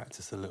started to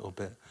practice a little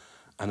bit.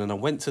 And then I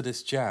went to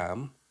this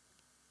jam,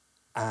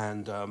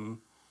 and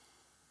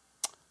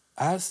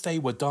as they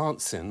were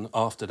dancing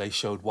after they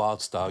showed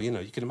Wild Style, you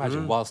can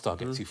imagine Wild Style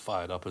gets you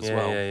fired up as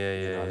well.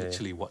 Yeah. I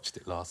literally watched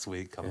it last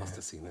week. I must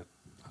have seen it.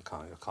 I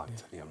I can't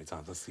tell you how many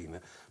times I've seen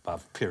it, but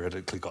I've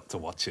periodically got to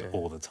watch it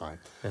all the time.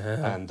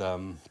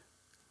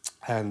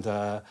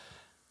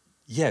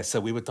 Yeah, so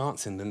we were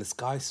dancing, and this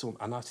guy saw,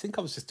 and I think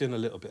I was just doing a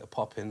little bit of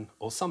popping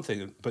or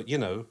something, but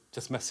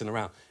just messing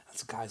around. And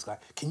the guy's like,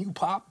 "Can you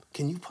pop?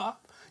 Can you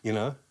pop?"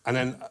 And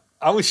then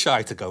I was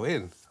shy to go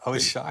in. I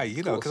was shy,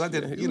 because I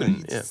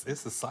didn't,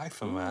 it's a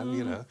cipher,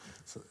 man,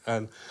 so,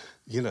 and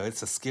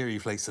it's a scary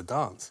place to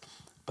dance.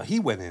 But he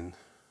went in,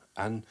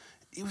 and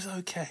it was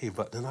okay.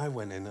 But then I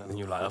went in, and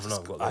you're like, "I've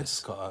not got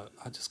this."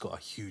 I just got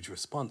a huge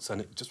response, and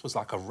it just was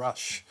like a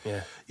rush.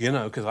 Yeah.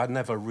 Because I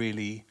never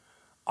really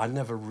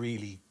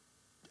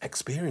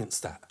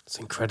experienced that. It's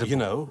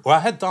incredible. Well,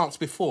 I had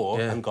danced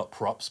before and got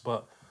props,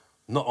 but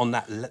not on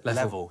that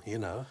level.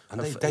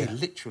 And they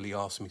literally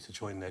asked me to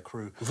join their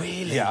crew.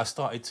 Really? Yeah, I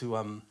started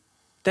to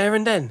There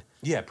and then.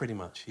 yeah, pretty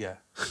much, yeah.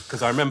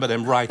 Because I remember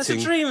them writing. That's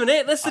the dream,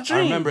 innit? That's the dream.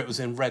 I remember it was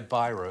in red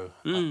biro,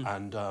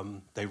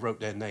 and they wrote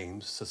their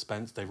names,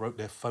 Suspense. They wrote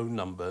their phone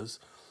numbers.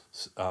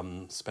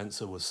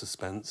 Spencer was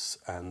Suspense,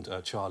 and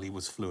Charlie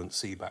was Fluent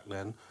C back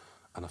then,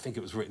 and I think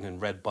it was written in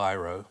red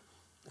biro,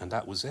 and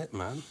that was it,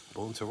 man.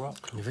 Born to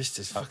Rock. Your wrist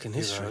is fucking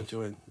history.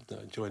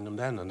 Joined them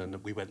then, and then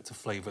we went to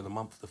Flavour of the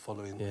Month the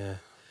following. Yeah.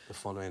 The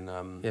following.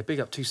 Yeah, big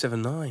up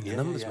 279. Yeah, the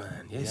numbers, yeah,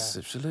 man. Yes, yeah.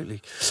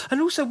 absolutely.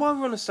 And also, while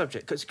we're on the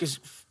subject, because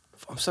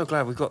I'm so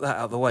glad we got that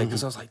out of the way,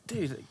 because I was like,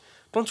 dude,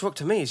 Born to Rock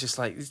to me is just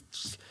like.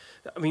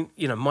 I mean,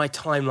 my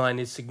timeline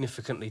is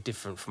significantly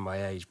different from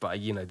my age, but I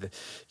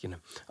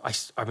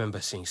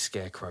remember seeing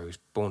Scarecrows,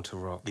 Born to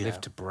Rock,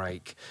 Live to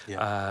Break,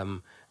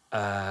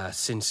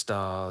 Sin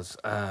Stars.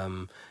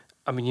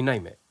 I mean, you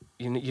name it.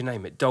 You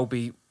name it.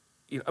 Dolby.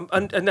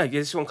 And no,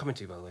 this is what I'm coming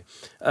to, by the way.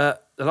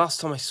 The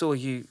last time I saw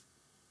you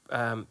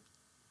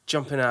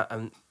jumping out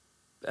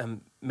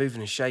and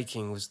moving and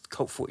shaking was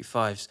Colt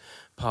 45's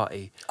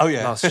party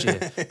last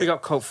year. Big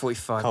up Colt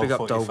 45, Colt big up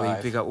 45.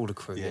 Dolby, big up all the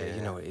crew. Yeah.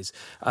 You know what it is.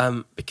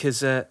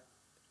 Because it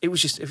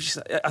was just.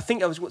 I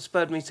think that was what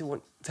spurred me to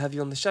want to have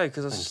you on the show,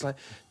 because I was just like,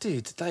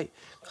 dude, I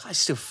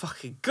still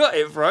fucking got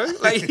it, bro.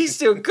 Like, he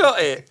still got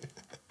it.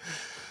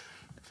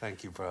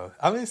 Thank you, bro.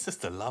 I mean, it's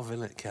just the love,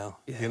 isn't it, Kel?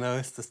 Yeah.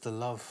 It's just the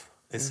love.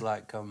 It's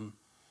like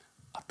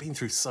I've been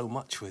through so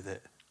much with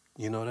it.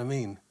 You know what I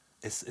mean?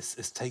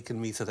 It's taken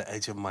me to the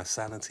edge of my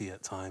sanity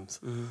at times.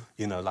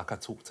 Like I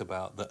talked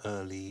about the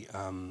early,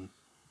 the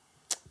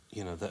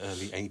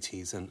early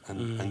 80s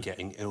and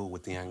getting ill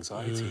with the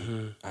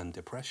anxiety and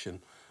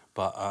depression.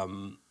 But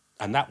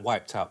and that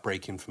wiped out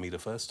breaking for me the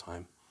first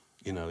time.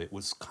 It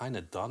was kind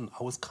of done.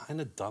 I was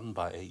kind of done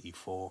by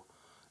 84,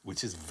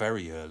 which is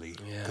very early,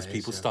 because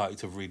people started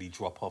to really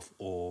drop off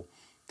or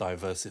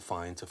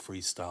diversify into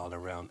freestyle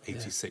around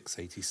 86,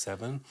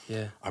 87.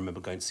 Yeah. I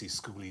remember going to see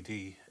Schoolie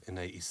D in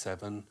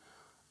 87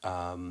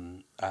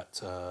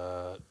 at,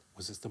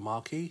 was this the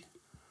Marquee?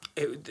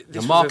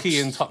 The Marquee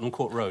in Tottenham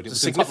Court Road. It was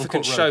a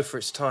significant show for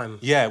its time.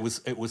 Yeah,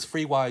 it was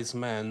Three Wise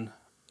Men.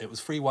 It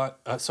was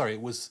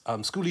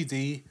Schoolie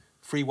D,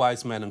 Three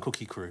Wise Men and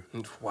Cookie Crew.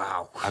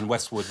 Wow. And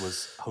Westwood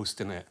was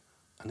hosting it.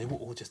 And they were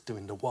all just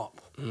doing the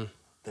WAP.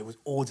 They was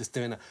all just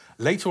doing it.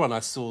 Later on, I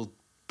saw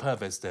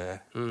Pervez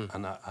there,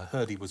 and I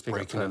heard he was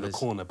breaking in the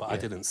corner, but I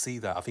didn't see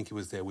that. I think he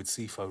was there with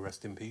Sifo,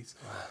 rest in peace.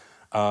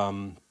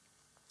 Wow.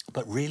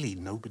 But really,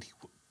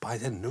 by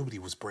then, nobody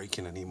was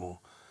breaking anymore.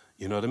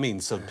 You know what I mean?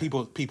 So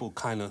people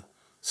kind of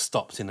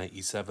stopped in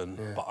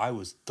 87, but I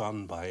was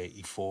done by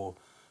 84,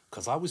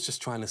 because I was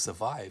just trying to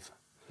survive.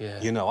 Yeah.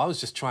 I was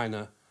just trying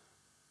to,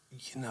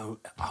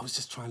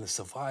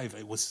 survive.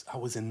 I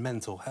was in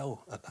mental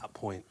hell at that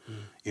point,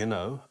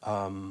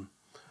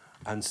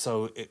 and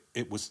so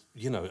it was,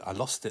 I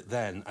lost it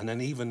then. And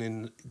then even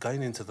in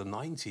going into the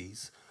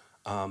 90s,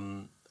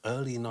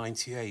 early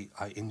 98,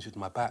 I injured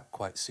my back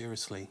quite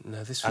seriously.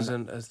 No, this was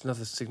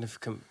another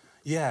significant...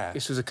 Yeah.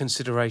 This was a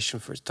consideration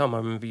for its time. I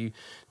remember you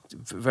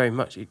very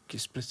much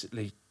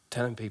explicitly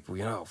telling people,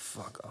 oh,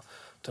 fuck, I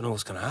don't know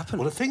what's going to happen.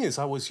 Well, the thing is,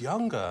 I was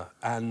younger,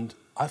 and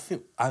I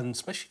think, and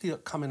especially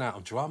coming out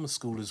of drama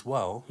school as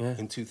well,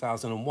 in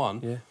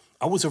 2001,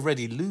 I was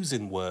already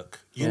losing work,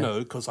 you know,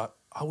 because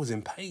I was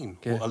in pain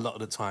a lot of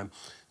the time.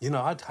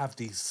 I'd have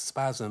these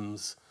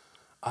spasms.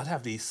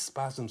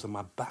 And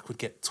my back would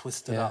get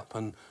twisted up,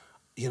 and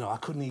I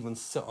couldn't even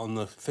sit on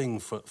the thing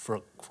for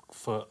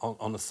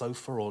on a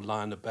sofa or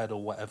lie on the bed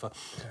or whatever,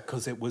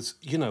 because it was,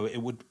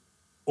 it would,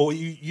 or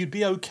you'd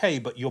be okay,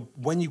 but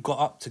when you got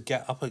up to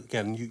get up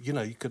again,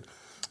 you could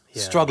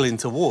struggling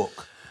to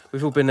walk.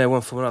 We've all been there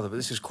one from another, but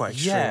this was quite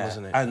extreme,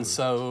 wasn't it? And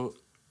so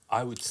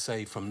I would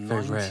say from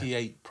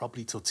 98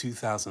 probably till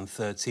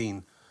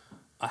 2013,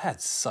 I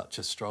had such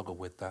a struggle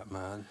with that,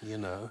 man,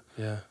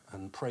 Yeah.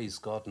 And praise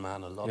God,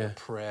 man, a lot of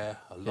prayer,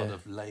 a lot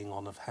of laying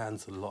on of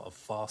hands, a lot of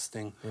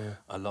fasting,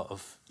 a lot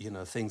of,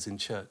 things in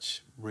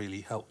church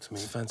really helped me.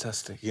 It's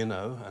fantastic.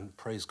 And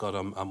praise God,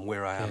 I'm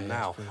where I am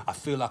now. I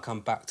feel like I'm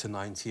back to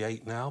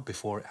 98 now,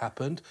 before it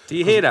happened. Do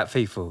you hear that,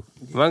 people?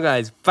 My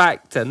guy's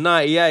back to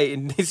 98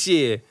 in this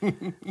year.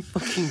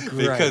 Fucking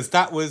great. Because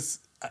that was...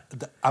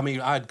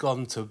 I'd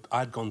gone to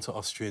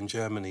Austria and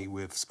Germany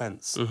with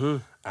Spence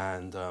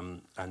and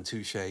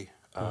Touche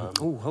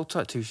Hold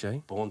tight, Touche.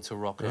 Born to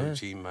Rock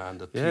OG, man.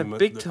 The Yeah, Puma,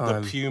 big the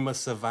time. Puma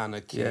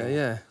Savannah King.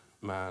 Yeah.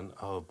 Man,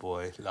 oh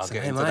boy, I'll So,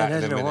 get hey, into man, that I in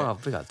a don't know minute. why,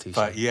 big up Touche.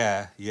 But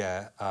yeah,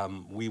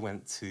 we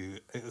went to.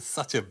 It was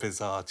such a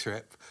bizarre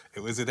trip.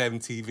 It was at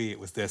MTV. It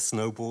was their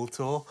snowball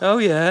tour, Oh,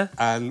 yeah.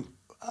 and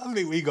I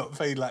think we got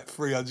paid like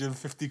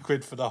 350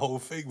 quid for the whole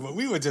thing. But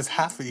we were just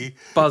happy,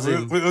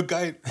 Buzzing. We were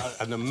going,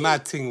 and the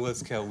mad thing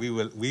was, Kel, we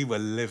were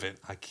living.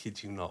 I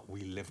kid you not,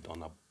 we lived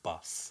on a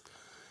bus.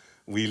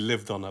 We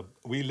lived on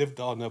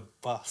a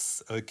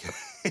bus, okay,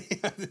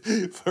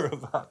 for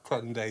about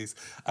 10 days.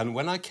 And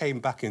when I came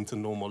back into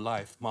normal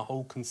life, my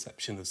whole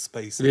conception of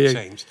space had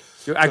changed.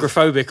 You're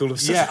agoraphobic all of a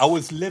sudden. Yeah, I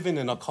was living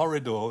in a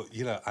corridor,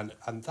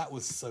 and that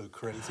was so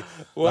crazy.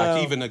 Wow.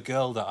 Like even a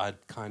girl that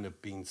I'd kind of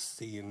been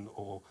seeing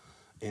or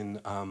in,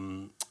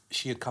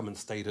 she had come and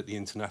stayed at the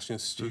international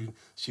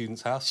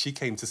student's house. She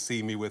came to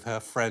see me with her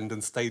friend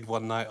and stayed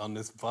one night on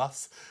this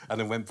bus and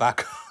then went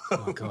back home.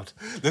 Oh, my God.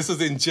 This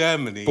was in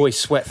Germany. Boy,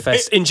 sweat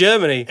fest in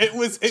Germany. It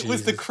was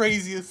the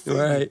craziest thing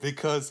Right.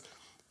 because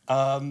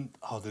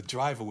the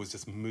driver was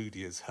just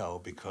moody as hell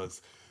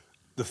because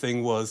the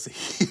thing was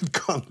he'd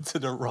gone to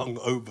the wrong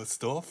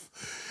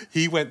Oberstdorf.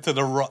 He went to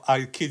the wrong.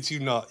 I kid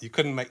you not. You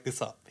couldn't make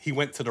this up. He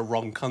went to the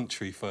wrong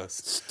country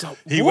first. Stop.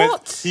 He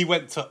What?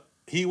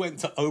 He went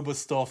to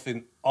Oberstdorf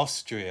in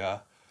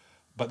Austria,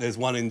 but there's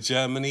one in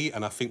Germany,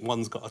 and I think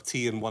one's got a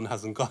T and one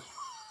hasn't got.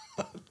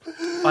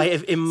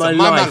 In my So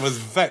life, man was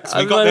vexed.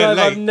 We in got my there life,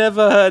 late. I've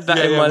never heard that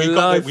in my we got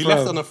life. there. We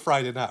left bro. on a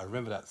Friday night. I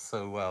remember that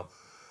so well.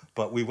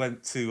 But we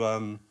went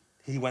to,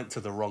 he went to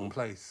the wrong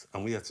place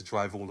and we had to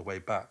drive all the way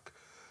back.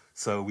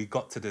 So we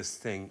got to this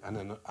thing and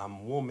then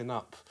I'm warming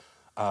up.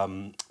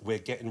 We're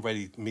getting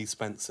ready, me,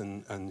 Spence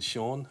and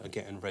Sean are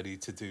getting ready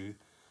to do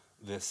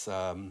this,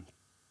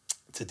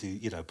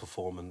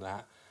 perform and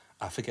that.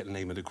 I forget the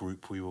name of the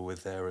group we were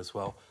with there as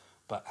well.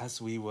 But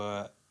as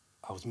I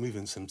was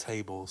moving some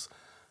tables.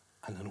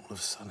 And then all of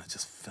a sudden, I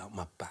just felt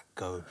my back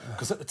go.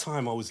 Because at the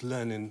time, I was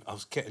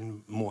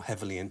getting more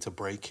heavily into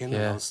breaking.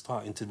 And I was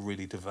starting to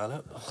really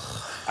develop.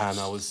 And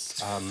I was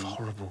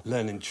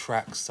learning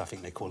tracks. I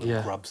think they call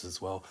them grubs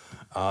as well.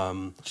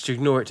 Just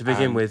ignore it to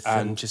begin with.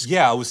 And just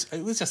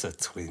it was just a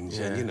twinge.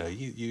 Yeah. And,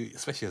 you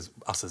especially as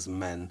us as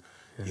men,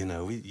 you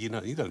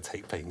don't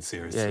take pain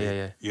seriously.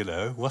 Yeah. You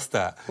know, what's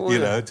that?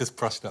 Well, Just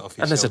brush that off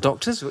your and there's a shoulder.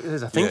 doctor's.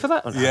 There's a thing for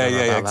that.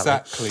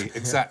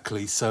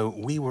 Exactly. So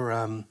we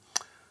were...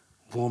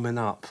 warming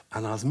up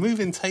and I was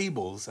moving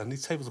tables and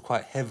these tables were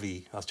quite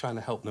heavy. I was trying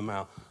to help them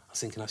out. I was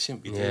thinking I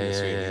shouldn't be doing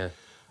this really. Yeah.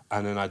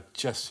 And then I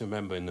just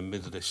remember in the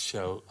middle of this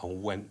show,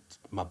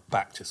 my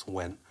back just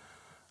went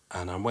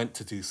and I went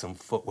to do some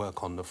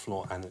footwork on the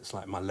floor and it's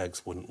like my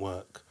legs wouldn't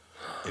work.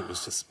 It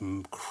was just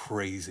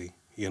crazy,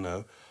 And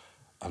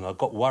I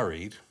got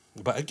worried.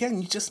 But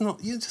again, you're just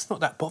not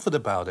that bothered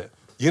about it.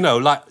 You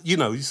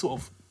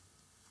sort of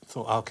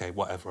thought, okay,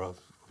 whatever, a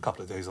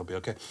couple of days I'll be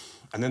okay.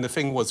 And then the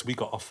thing was, we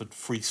got offered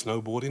free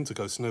snowboarding to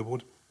go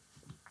snowboard.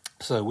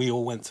 So we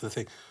all went to the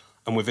thing.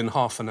 And within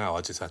half an hour,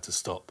 I just had to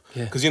stop.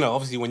 Because,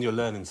 obviously when you're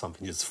learning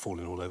something, you're just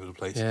falling all over the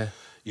place. Yeah.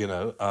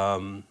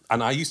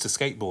 And I used to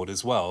skateboard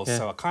as well.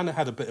 So I kind of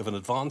had a bit of an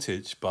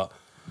advantage. But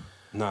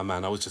no,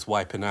 man, I was just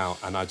wiping out.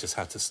 And I just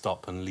had to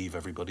stop and leave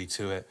everybody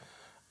to it.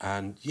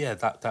 And yeah,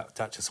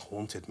 that just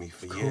haunted me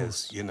for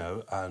years,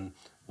 And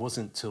it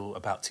wasn't till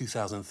about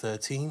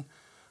 2013.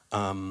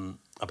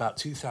 About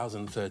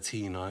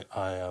 2013,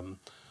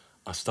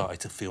 I started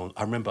to feel...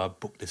 I remember I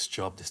booked this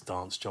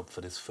dance job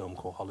for this film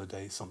called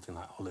Holiday, something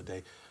like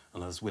Holiday,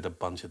 and I was with a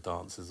bunch of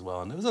dancers as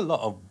well. And there was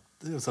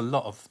a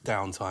lot of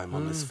downtime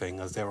on this thing,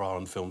 as there are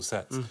on film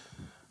sets.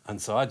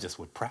 And so I just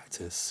would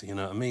practice, you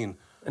know what I mean?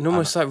 And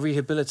almost like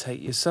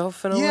rehabilitate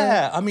yourself in a way?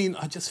 Yeah, I mean,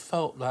 I just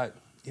felt like,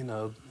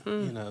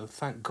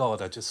 thank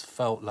God, I just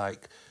felt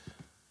like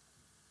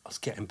I was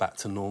getting back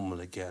to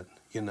normal again,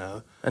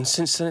 And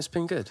since then, it's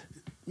been good?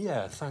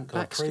 Yeah, thank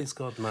God. Praise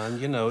God, man.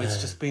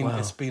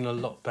 It's been a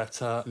lot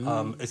better.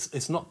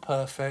 It's not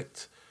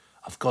perfect.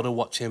 I've got to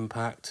watch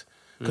Impact.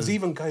 Because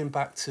even going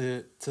back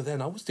to then,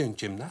 I was doing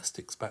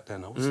gymnastics back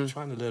then. I was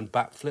trying to learn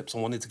backflips. I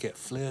wanted to get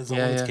flares. I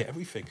wanted to get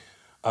everything.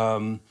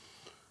 And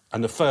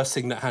the first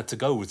thing that had to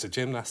go was the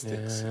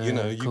gymnastics.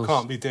 You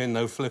can't be doing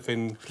no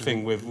flipping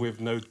thing with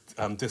no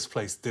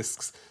displaced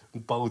discs,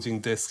 bulging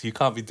discs. You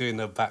can't be doing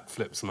no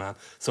backflips, man.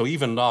 So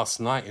even last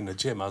night in the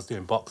gym, I was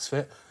doing box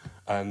fit.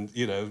 And,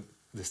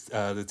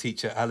 the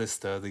teacher,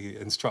 Alistair, the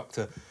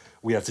instructor,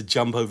 we had to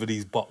jump over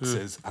these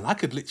boxes. And I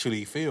could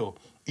literally feel,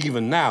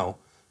 even now,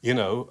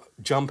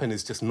 jumping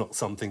is just not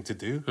something to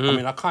do. I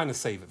mean, I kind of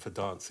save it for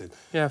dancing.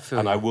 Yeah, I feel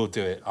and you. I will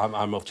do it.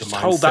 I'm of the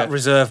mindset. Hold that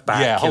reserve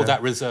back. Yeah, hold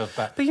that reserve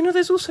back. But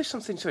there's also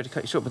something, sorry to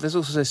cut you short, but there's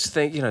also this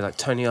thing, like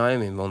Tony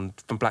Iommi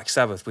from Black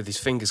Sabbath with his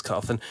fingers cut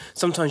off. And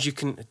sometimes you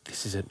can,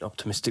 this is an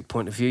optimistic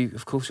point of view,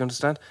 of course, you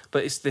understand,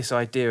 but it's this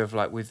idea of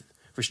like with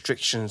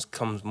restrictions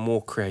comes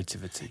more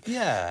creativity.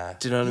 Yeah.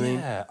 Do you know what I mean?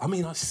 Yeah. I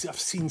mean, I've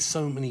seen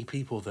so many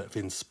people that have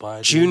inspired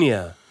me.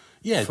 Junior.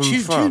 Yeah, from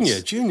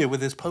France. Junior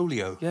with his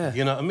polio. Yeah.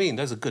 You know what I mean?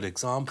 There's a good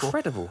example.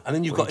 Incredible And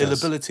then you've what got he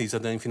does. Ill-Abilities. I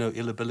don't know if you know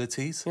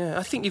Ill-Abilities. Yeah,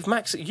 I think you've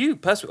maxed it. You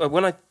personally,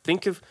 when I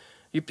think of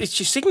you, it's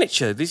your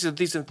signature. This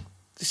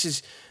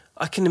is.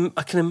 I can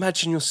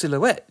imagine your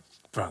silhouette,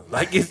 bro.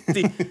 Like, do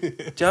you know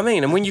what I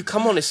mean? And when you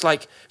come on, it's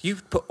like you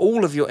put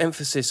all of your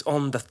emphasis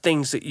on the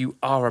things that you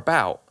are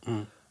about.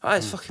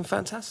 It's fucking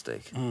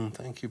fantastic.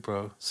 Thank you,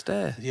 bro. It's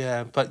there.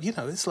 Yeah, but you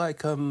know, it's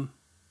like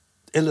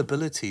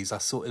Ill-Abilities. I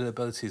saw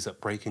Ill-Abilities at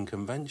Breaking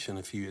Convention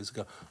a few years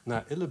ago.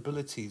 Now,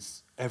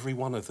 Ill-Abilities, every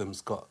one of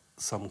them's got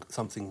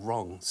something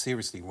wrong,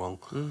 seriously wrong.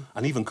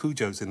 And even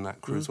Cujo's in that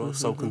crew as well,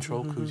 Soul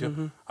Control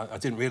Cujo. I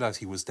didn't realise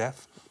he was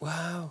deaf.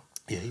 Wow.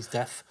 Yeah, he's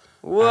deaf.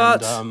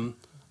 What?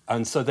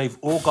 And so they've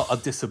all got a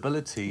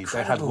disability.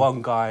 They had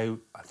one guy,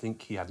 I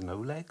think he had no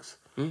legs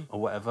or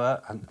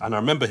whatever. And I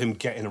remember him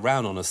getting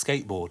around on a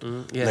skateboard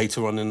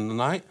later on in the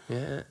night.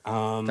 Yeah.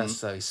 That's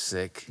so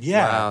sick.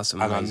 Yeah. Wow, that's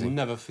and amazing. I'll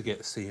never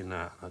forget seeing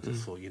that. I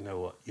just thought, you know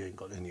what, you ain't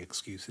got any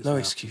excuses. No now.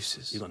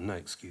 excuses. You got no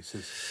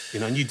excuses. You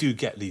know, and you do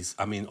get these.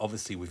 I mean,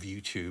 obviously with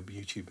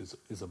YouTube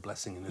is a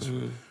blessing in this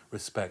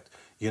respect.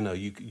 You know,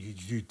 you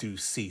do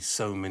see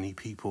so many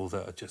people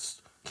that are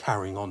just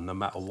carrying on no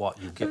matter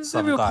what. You get They're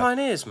some real guy.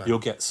 pioneers, man. You'll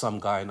get some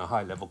guy in a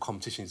high level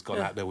competition. He's gone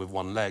out there with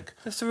one leg.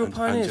 That's the real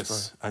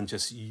pioneers, and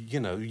just you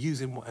know,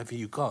 using whatever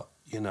you got.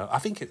 You know, I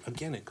think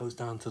it goes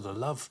down to the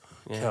love,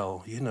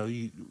 Kel. You know,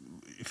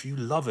 if you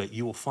love it,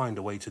 you will find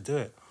a way to do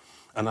it.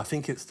 And I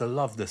think it's the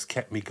love that's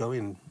kept me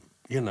going.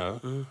 You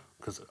know,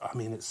 because I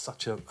mean, it's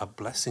such a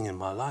blessing in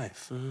my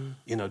life.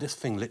 You know, this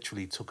thing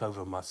literally took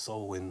over my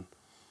soul.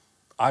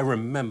 I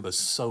remember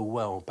so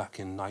well back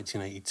in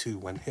 1982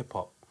 when hip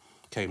hop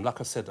came.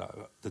 Like I said,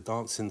 the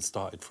dancing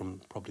started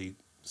from probably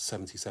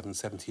 77,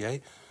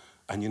 78.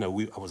 And, you know,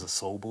 I was a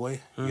soul boy,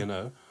 you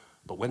know.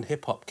 But when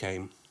hip hop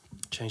came...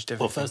 Changed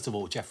everything. Well, first of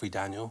all, Jeffrey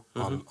Daniel,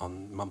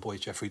 on my boy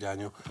Jeffrey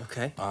Daniel.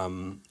 Okay.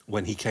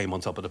 When he came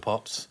on Top of the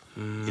Pops,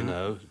 you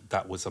know,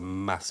 that was a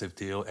massive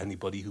deal.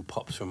 Anybody who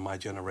pops from my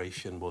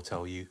generation will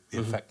tell you the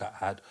effect that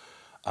had.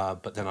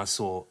 But then I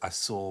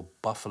saw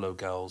Buffalo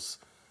Girls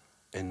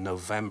in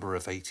November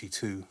of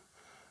 82.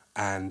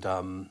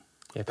 And...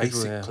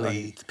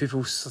 basically,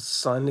 people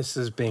sign this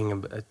as being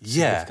a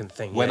significant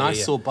thing. When I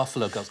saw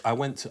Buffalo Girls, I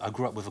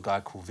grew up with a guy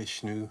called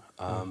Vishnu,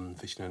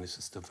 Vishnu and his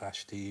sister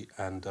Vashti,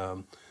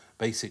 and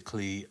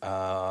basically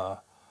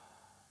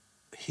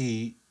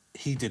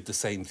he did the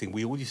same thing.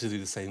 We all used to do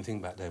the same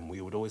thing back then.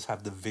 We would always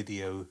have the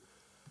video.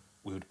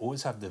 We would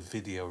always have the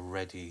video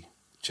ready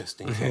just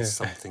in case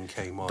something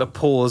came on. The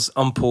pause,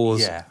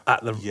 unpause,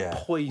 at the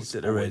poise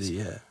at the ready.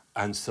 Yeah.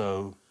 And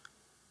so,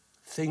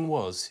 thing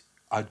was,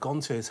 I'd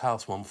gone to his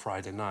house one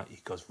Friday night.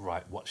 He goes,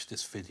 right, watch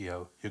this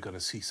video. You're going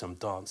to see some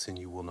dancing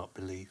you will not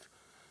believe.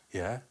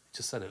 Yeah? He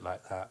just said it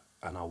like that.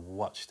 And I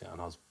watched it and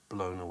I was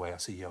blown away. I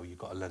said, yo, you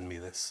got to lend me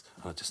this.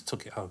 And I just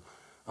took it home.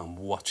 I'm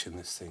watching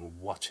this thing.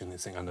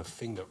 And the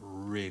thing that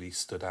really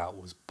stood out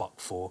was Buck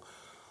 4.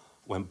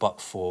 When Buck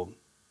 4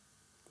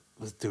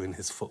 was doing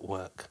his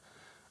footwork.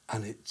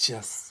 And it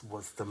just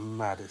was the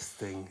maddest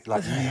thing.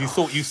 Like, you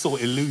thought you saw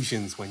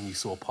illusions when you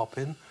saw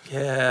Poppin'.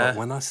 Yeah. But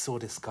when I saw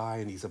this guy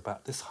and he's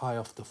about this high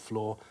off the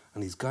floor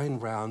and he's going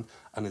round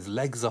and his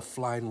legs are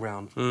flying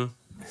round.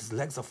 His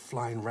legs are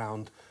flying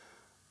round.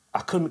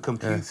 I couldn't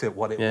compute it,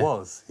 what it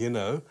was, you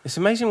know? It's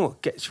amazing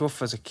what gets you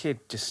off as a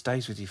kid just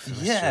stays with you for the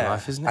rest of your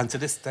life, isn't it? And to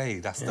this day,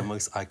 that's the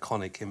most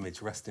iconic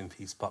image. Rest in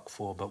peace, Buck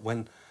 4. But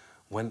when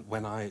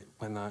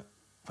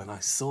I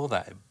saw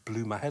that, it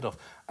blew my head off.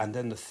 And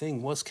then the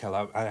thing was, Kel,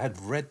 I had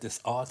read this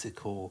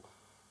article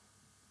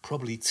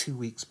probably 2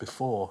 weeks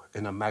before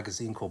in a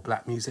magazine called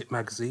Black Music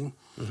Magazine.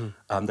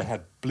 They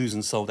had Blues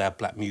and Soul, they had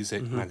Black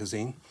Music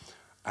Magazine.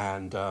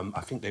 And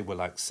I think they were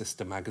like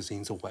sister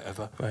magazines or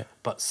whatever. Right.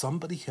 But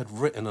somebody had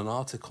written an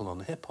article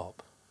on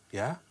hip-hop,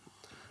 yeah?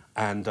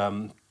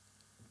 And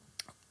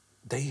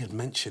they had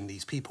mentioned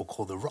these people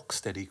called the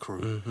Rocksteady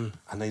crew.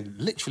 And they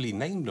literally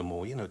named them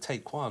all, you know,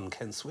 Taekwon,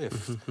 Ken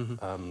Swift,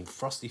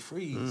 Frosty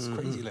Freeze,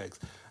 Crazy Legs.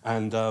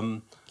 And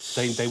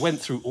they went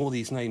through all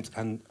these names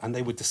and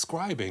they were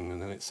describing,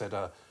 and then it said,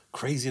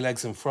 Crazy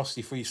Legs and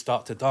Frosty Freeze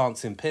start to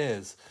dance in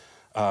pairs,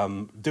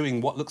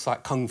 doing what looks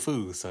like kung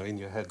fu. So in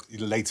your head,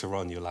 later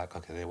on, you're like,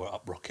 okay, they were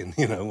up rocking,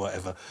 you know,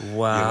 whatever.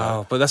 Wow. You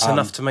know? But that's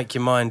enough to make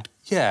your mind...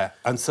 Yeah.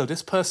 And so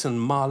this person,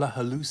 Marla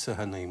Halusa,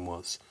 her name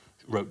was,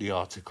 wrote the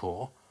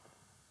article.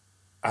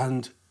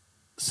 And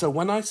so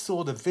when I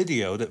saw the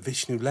video that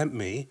Vishnu lent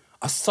me,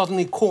 I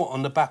suddenly caught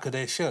on the back of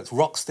their shirts,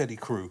 Rocksteady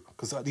Crew.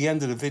 Because at the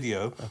end of the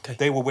video,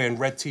 they were wearing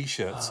red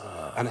T-shirts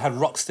and had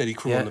Rocksteady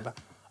Crew on the back.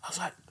 I was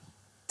like,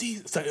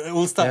 so it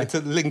all started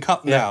to link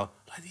up now.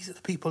 Like, these are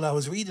the people I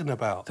was reading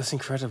about. That's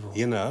incredible.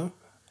 You know?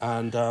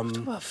 And talk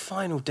about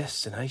Final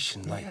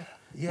Destination, like...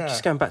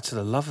 Just going back to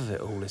the love of it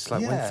all, it's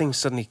like when things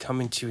suddenly come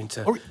into your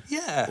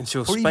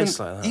space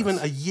like that. Even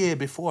a year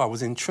before, I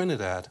was in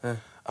Trinidad.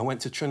 I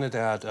went to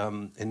Trinidad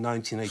in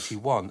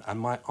 1981, and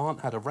my aunt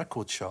had a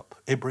record shop,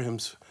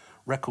 Ibrahim's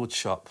record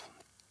shop.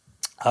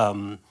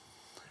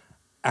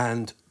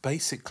 And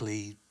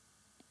basically,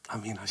 I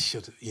mean, I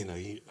should,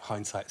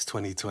 hindsight's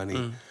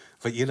 2020.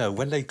 But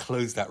when they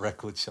closed that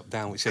record shop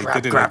down, which they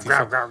did in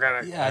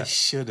 84, I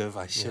should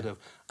have.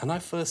 And I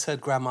first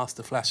heard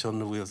Grandmaster Flash on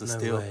the Wheels of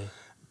Steel way.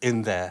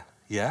 in there,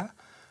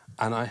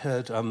 and I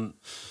heard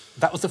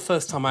that was the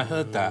first time I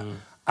heard that,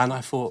 and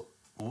I thought,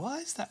 why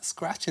is that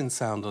scratching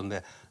sound on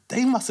there?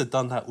 They must have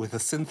done that with a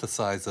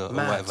synthesizer or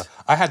whatever.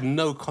 I had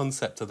no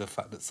concept of the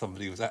fact that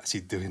somebody was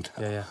actually doing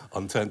that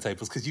on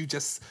turntables, because you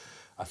just,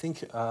 I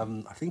think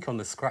on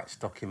the Scratch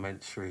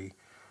documentary,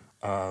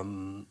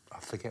 I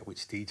forget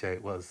which DJ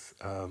it was,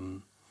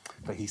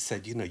 but he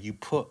said, you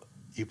put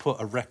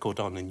a record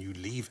on and you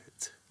leave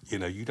it.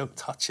 You don't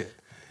touch it.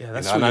 Yeah,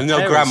 that's and what I know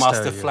your parents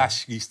Grandmaster tell you.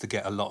 Flash used to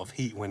get a lot of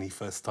heat when he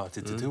first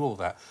started to do all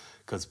that,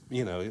 because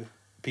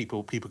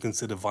people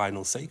consider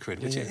vinyl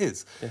sacred, which it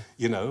is.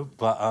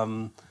 But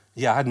I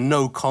had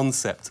no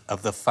concept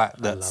of the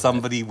fact that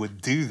somebody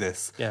would do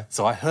this. Yeah.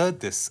 So I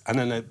heard this, and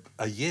then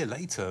a year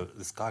later,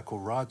 this guy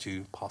called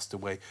Raju passed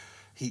away.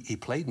 He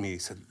played me. He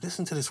said,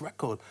 "Listen to this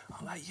record."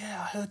 I'm like,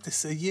 "Yeah, I heard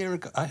this a year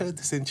ago. I heard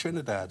this in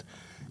Trinidad."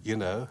 You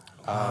were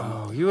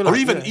or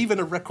like, even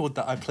a record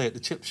that I play at the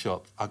chip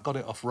shop. I got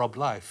it off Rob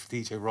Life,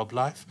 DJ Rob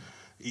Life.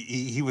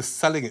 He was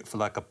selling it for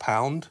like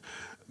 £1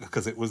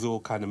 because it was all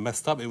kind of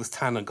messed up. It was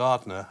Tanner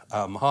Gardner,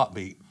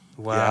 Heartbeat.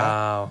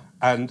 Wow.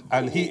 Yeah?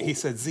 And he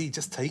said, "Z,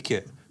 just take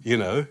it. You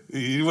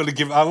want to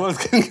give? I was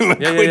going to give him a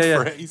quid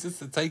for it." He said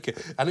to take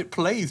it, and it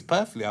plays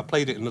perfectly. I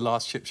played it in the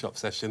last chip shop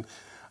session.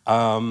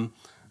 I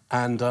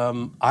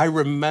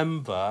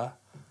remember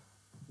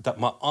that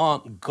my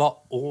aunt got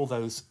all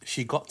those.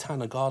 She got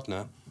Tanner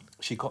Gardner.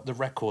 She got the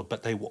record,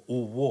 but they were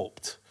all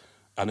warped.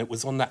 And it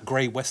was on that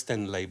grey West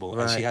End label,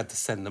 and she had to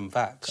send them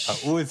back. I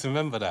always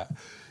remember that,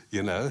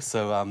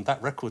 So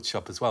that record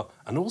shop as well.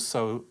 And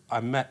also,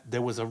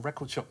 there was a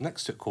record shop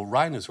next to it called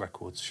Reiner's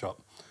Records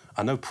Shop.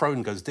 I know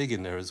Prone goes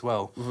digging there as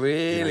well.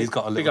 Really? He's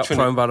got a Big little... up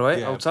Prone, by the way.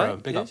 Yeah, Old time. Prone.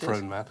 Big up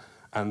Prone, man.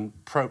 And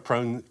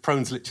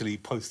Prone's literally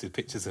posted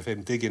pictures of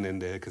him digging in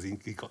there because he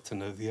got to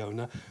know the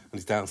owner, and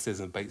he's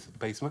downstairs in the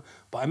basement.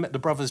 But I met the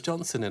Brothers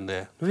Johnson in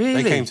there.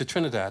 Really? They came to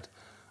Trinidad.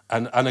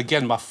 And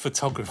again, my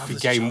photography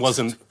game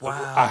wasn't...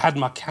 Wow. I had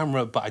my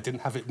camera, but I didn't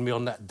have it with me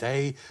on that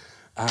day.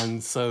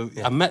 And so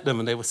I met them,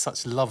 and they were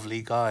such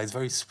lovely guys,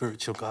 very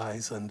spiritual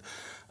guys. And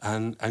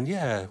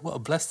yeah, what a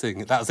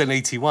blessing. That was in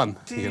 81,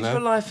 Dude, your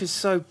life is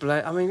so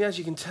I mean, as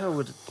you can tell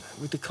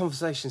with the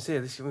conversations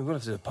here, we'll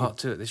have to do a part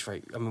 2 at this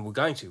rate. I mean, we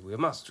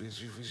must. We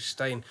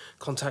stay in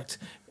contact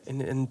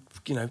and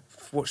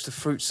watch the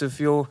fruits of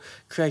your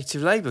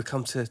creative labour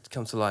come to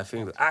life.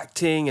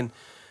 Acting, and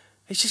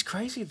it's just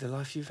crazy the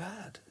life you've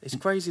had. It's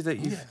crazy that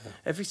you've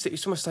everything.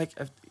 It's almost like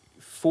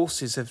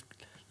forces have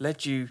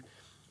led you,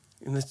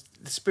 in the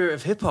spirit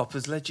of hip hop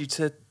has led you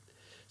to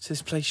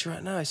this place you're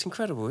at now. It's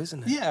incredible,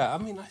 isn't it? Yeah, I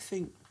mean, I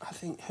think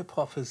hip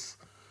hop is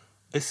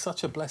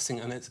such a blessing,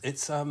 and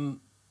it's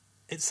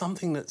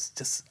something that's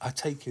just I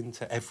take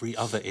into every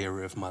other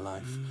area of my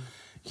life.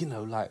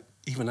 Like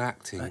even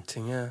acting.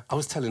 Acting, yeah. I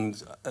was telling,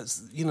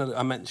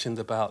 I mentioned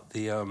about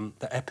the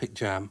Epic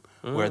Jam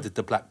where I did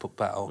the Black Book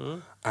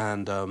Battle,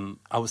 and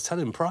I was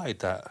telling Pride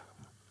that,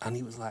 and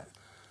he was like,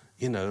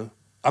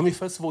 I mean,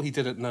 first of all, he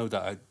didn't know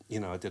that I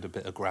did a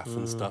bit of graph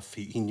and stuff.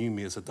 He knew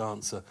me as a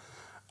dancer.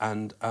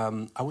 And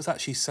I was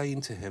actually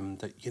saying to him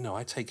that,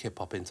 I take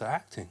hip-hop into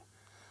acting.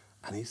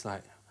 And he's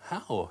like,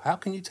 how? How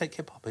can you take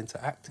hip-hop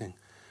into acting?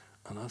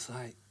 And I was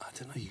like, I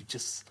don't know,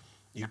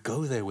 you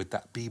go there with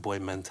that b-boy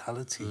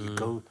mentality.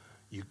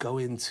 You go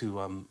into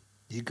a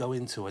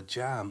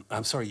jam.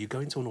 You go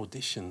into an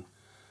audition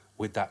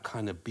with that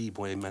kind of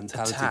b-boy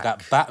mentality,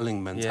 that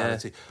battling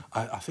mentality.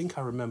 Yeah. I think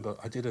I remember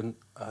I did a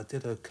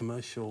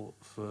commercial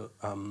for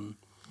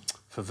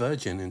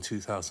Virgin in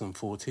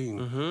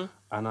 2014,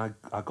 and I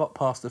got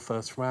past the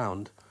first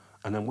round,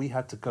 and then we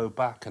had to go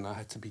back, and I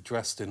had to be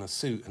dressed in a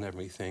suit and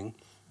everything,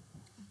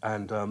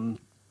 and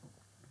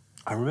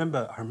I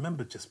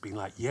remember just being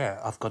like, yeah,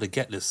 I've got to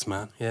get this,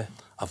 man. Yeah,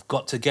 I've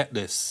got to get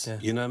this. Yeah.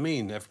 You know what I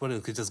mean? Everybody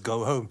could just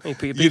go home. You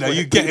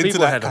get into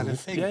that kind of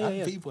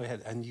thing, b-boy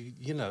head, and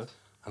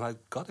and I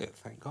got it.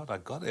 Thank God, I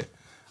got it,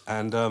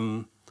 and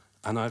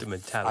I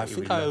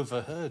think I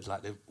overheard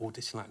like they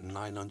auditioned like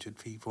 900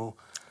 people.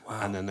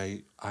 Wow. And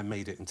then I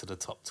made it into the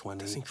top 20.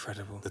 That's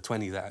incredible. The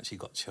 20 that actually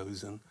got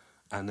chosen.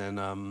 And then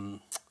and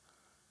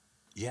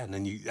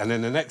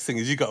then the next thing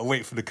is you got to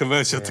wait for the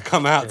commercial to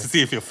come out to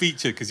see if you're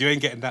featured, because you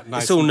ain't getting that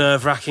nice. It's all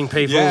nerve-wracking,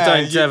 people.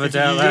 Don't ever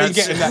doubt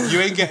that.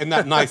 You ain't getting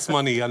that nice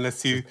money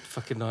unless you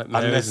fucking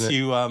nightmare. Unless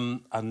you're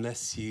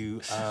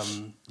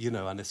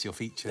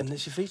featured.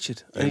 Unless you're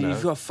featured,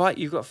 you've got to fight.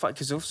 You've got to fight,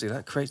 because obviously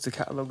that creates the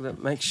catalogue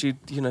that makes you,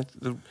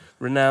 the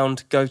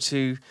renowned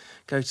go-to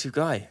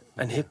guy.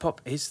 And hip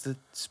hop is the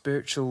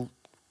spiritual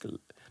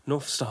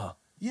North Star.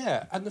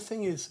 Yeah, and the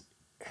thing is,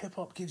 hip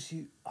hop gives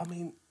you. I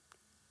mean,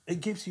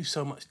 it gives you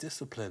so much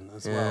discipline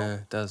as well. Yeah,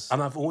 it does.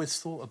 And I've always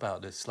thought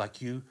about this.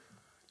 Like you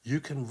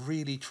can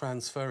really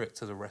transfer it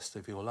to the rest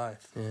of your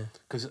life.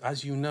 Because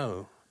as you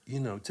know,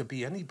 to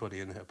be anybody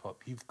in hip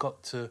hop, you've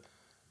got to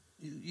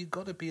you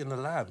got to be in the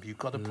lab. You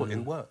got to put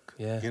in work.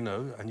 Yeah. You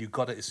know, and you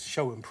got to. It's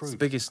show and It's prove. the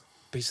biggest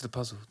piece of the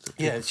puzzle. that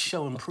Yeah, people it's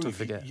show and often prove,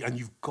 forget. and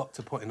you've got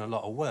to put in a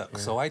lot of work.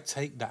 So I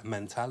take that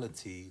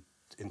mentality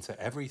into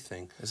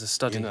everything. It's a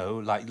study. You know,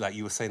 like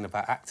you were saying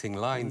about acting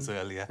lines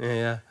earlier.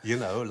 Yeah. You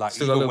know, like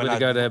Still got a little bit to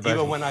go there, baby.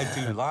 even when I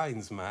do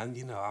lines, man,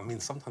 you know, I mean,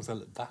 sometimes I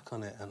look back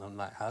on it and I'm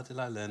like, how did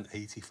I learn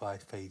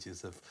 85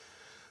 pages of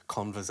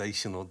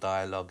conversational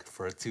dialogue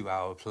for a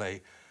 2-hour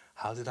play?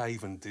 How did I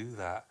even do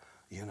that?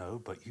 You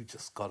know, but you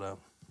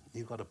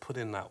gotta put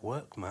in that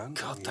work, man.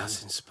 God, you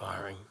that's know?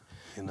 inspiring.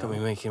 You know. Got me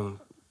making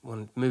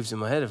one moves in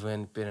my head of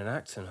being an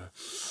actor now.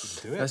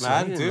 Do it, That's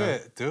man. amazing, Do man.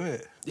 it. Do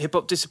it. Hip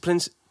hop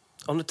disciplines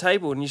on the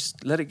table, and you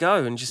just let it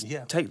go and just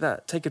Yeah.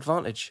 take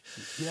advantage.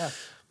 Yeah.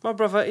 My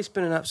brother, it's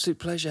been an absolute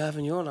pleasure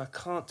having you on. I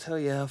can't tell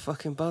you how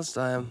fucking buzzed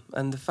I am,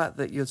 and the fact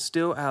that you're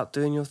still out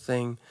doing your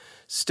thing,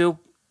 still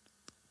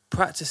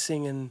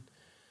practicing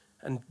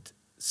and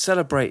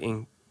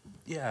celebrating.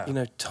 Yeah. You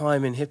know,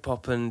 time in hip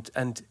hop and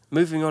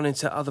moving on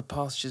into other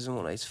pastures and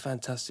whatnot. It's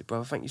fantastic,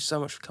 brother. Thank you so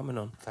much for coming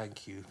on.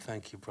 Thank you,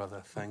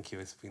 brother. Thank you.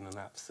 It's been an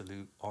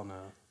absolute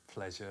honor,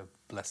 pleasure,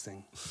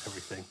 blessing,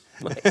 everything.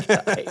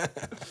 Okay.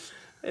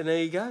 And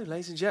there you go,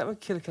 ladies and gentlemen.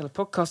 Killer Keller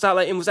podcast.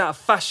 Outlet was out of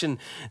fashion.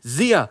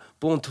 Zia,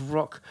 born to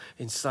rock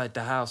inside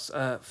the house.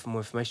 For more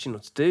information,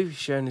 what to do,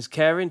 sharing is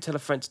caring. Tell a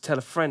friend to tell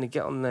a friend, and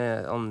get on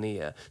there on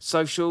the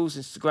socials,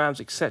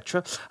 Instagrams,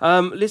 etc.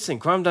 Listen,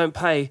 crime don't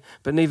pay,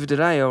 but neither do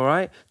they. All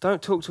right,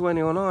 don't talk to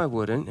anyone I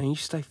wouldn't, and you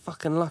stay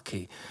fucking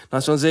lucky.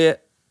 Nice one, Zia.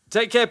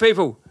 Take care,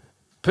 people.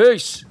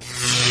 Peace.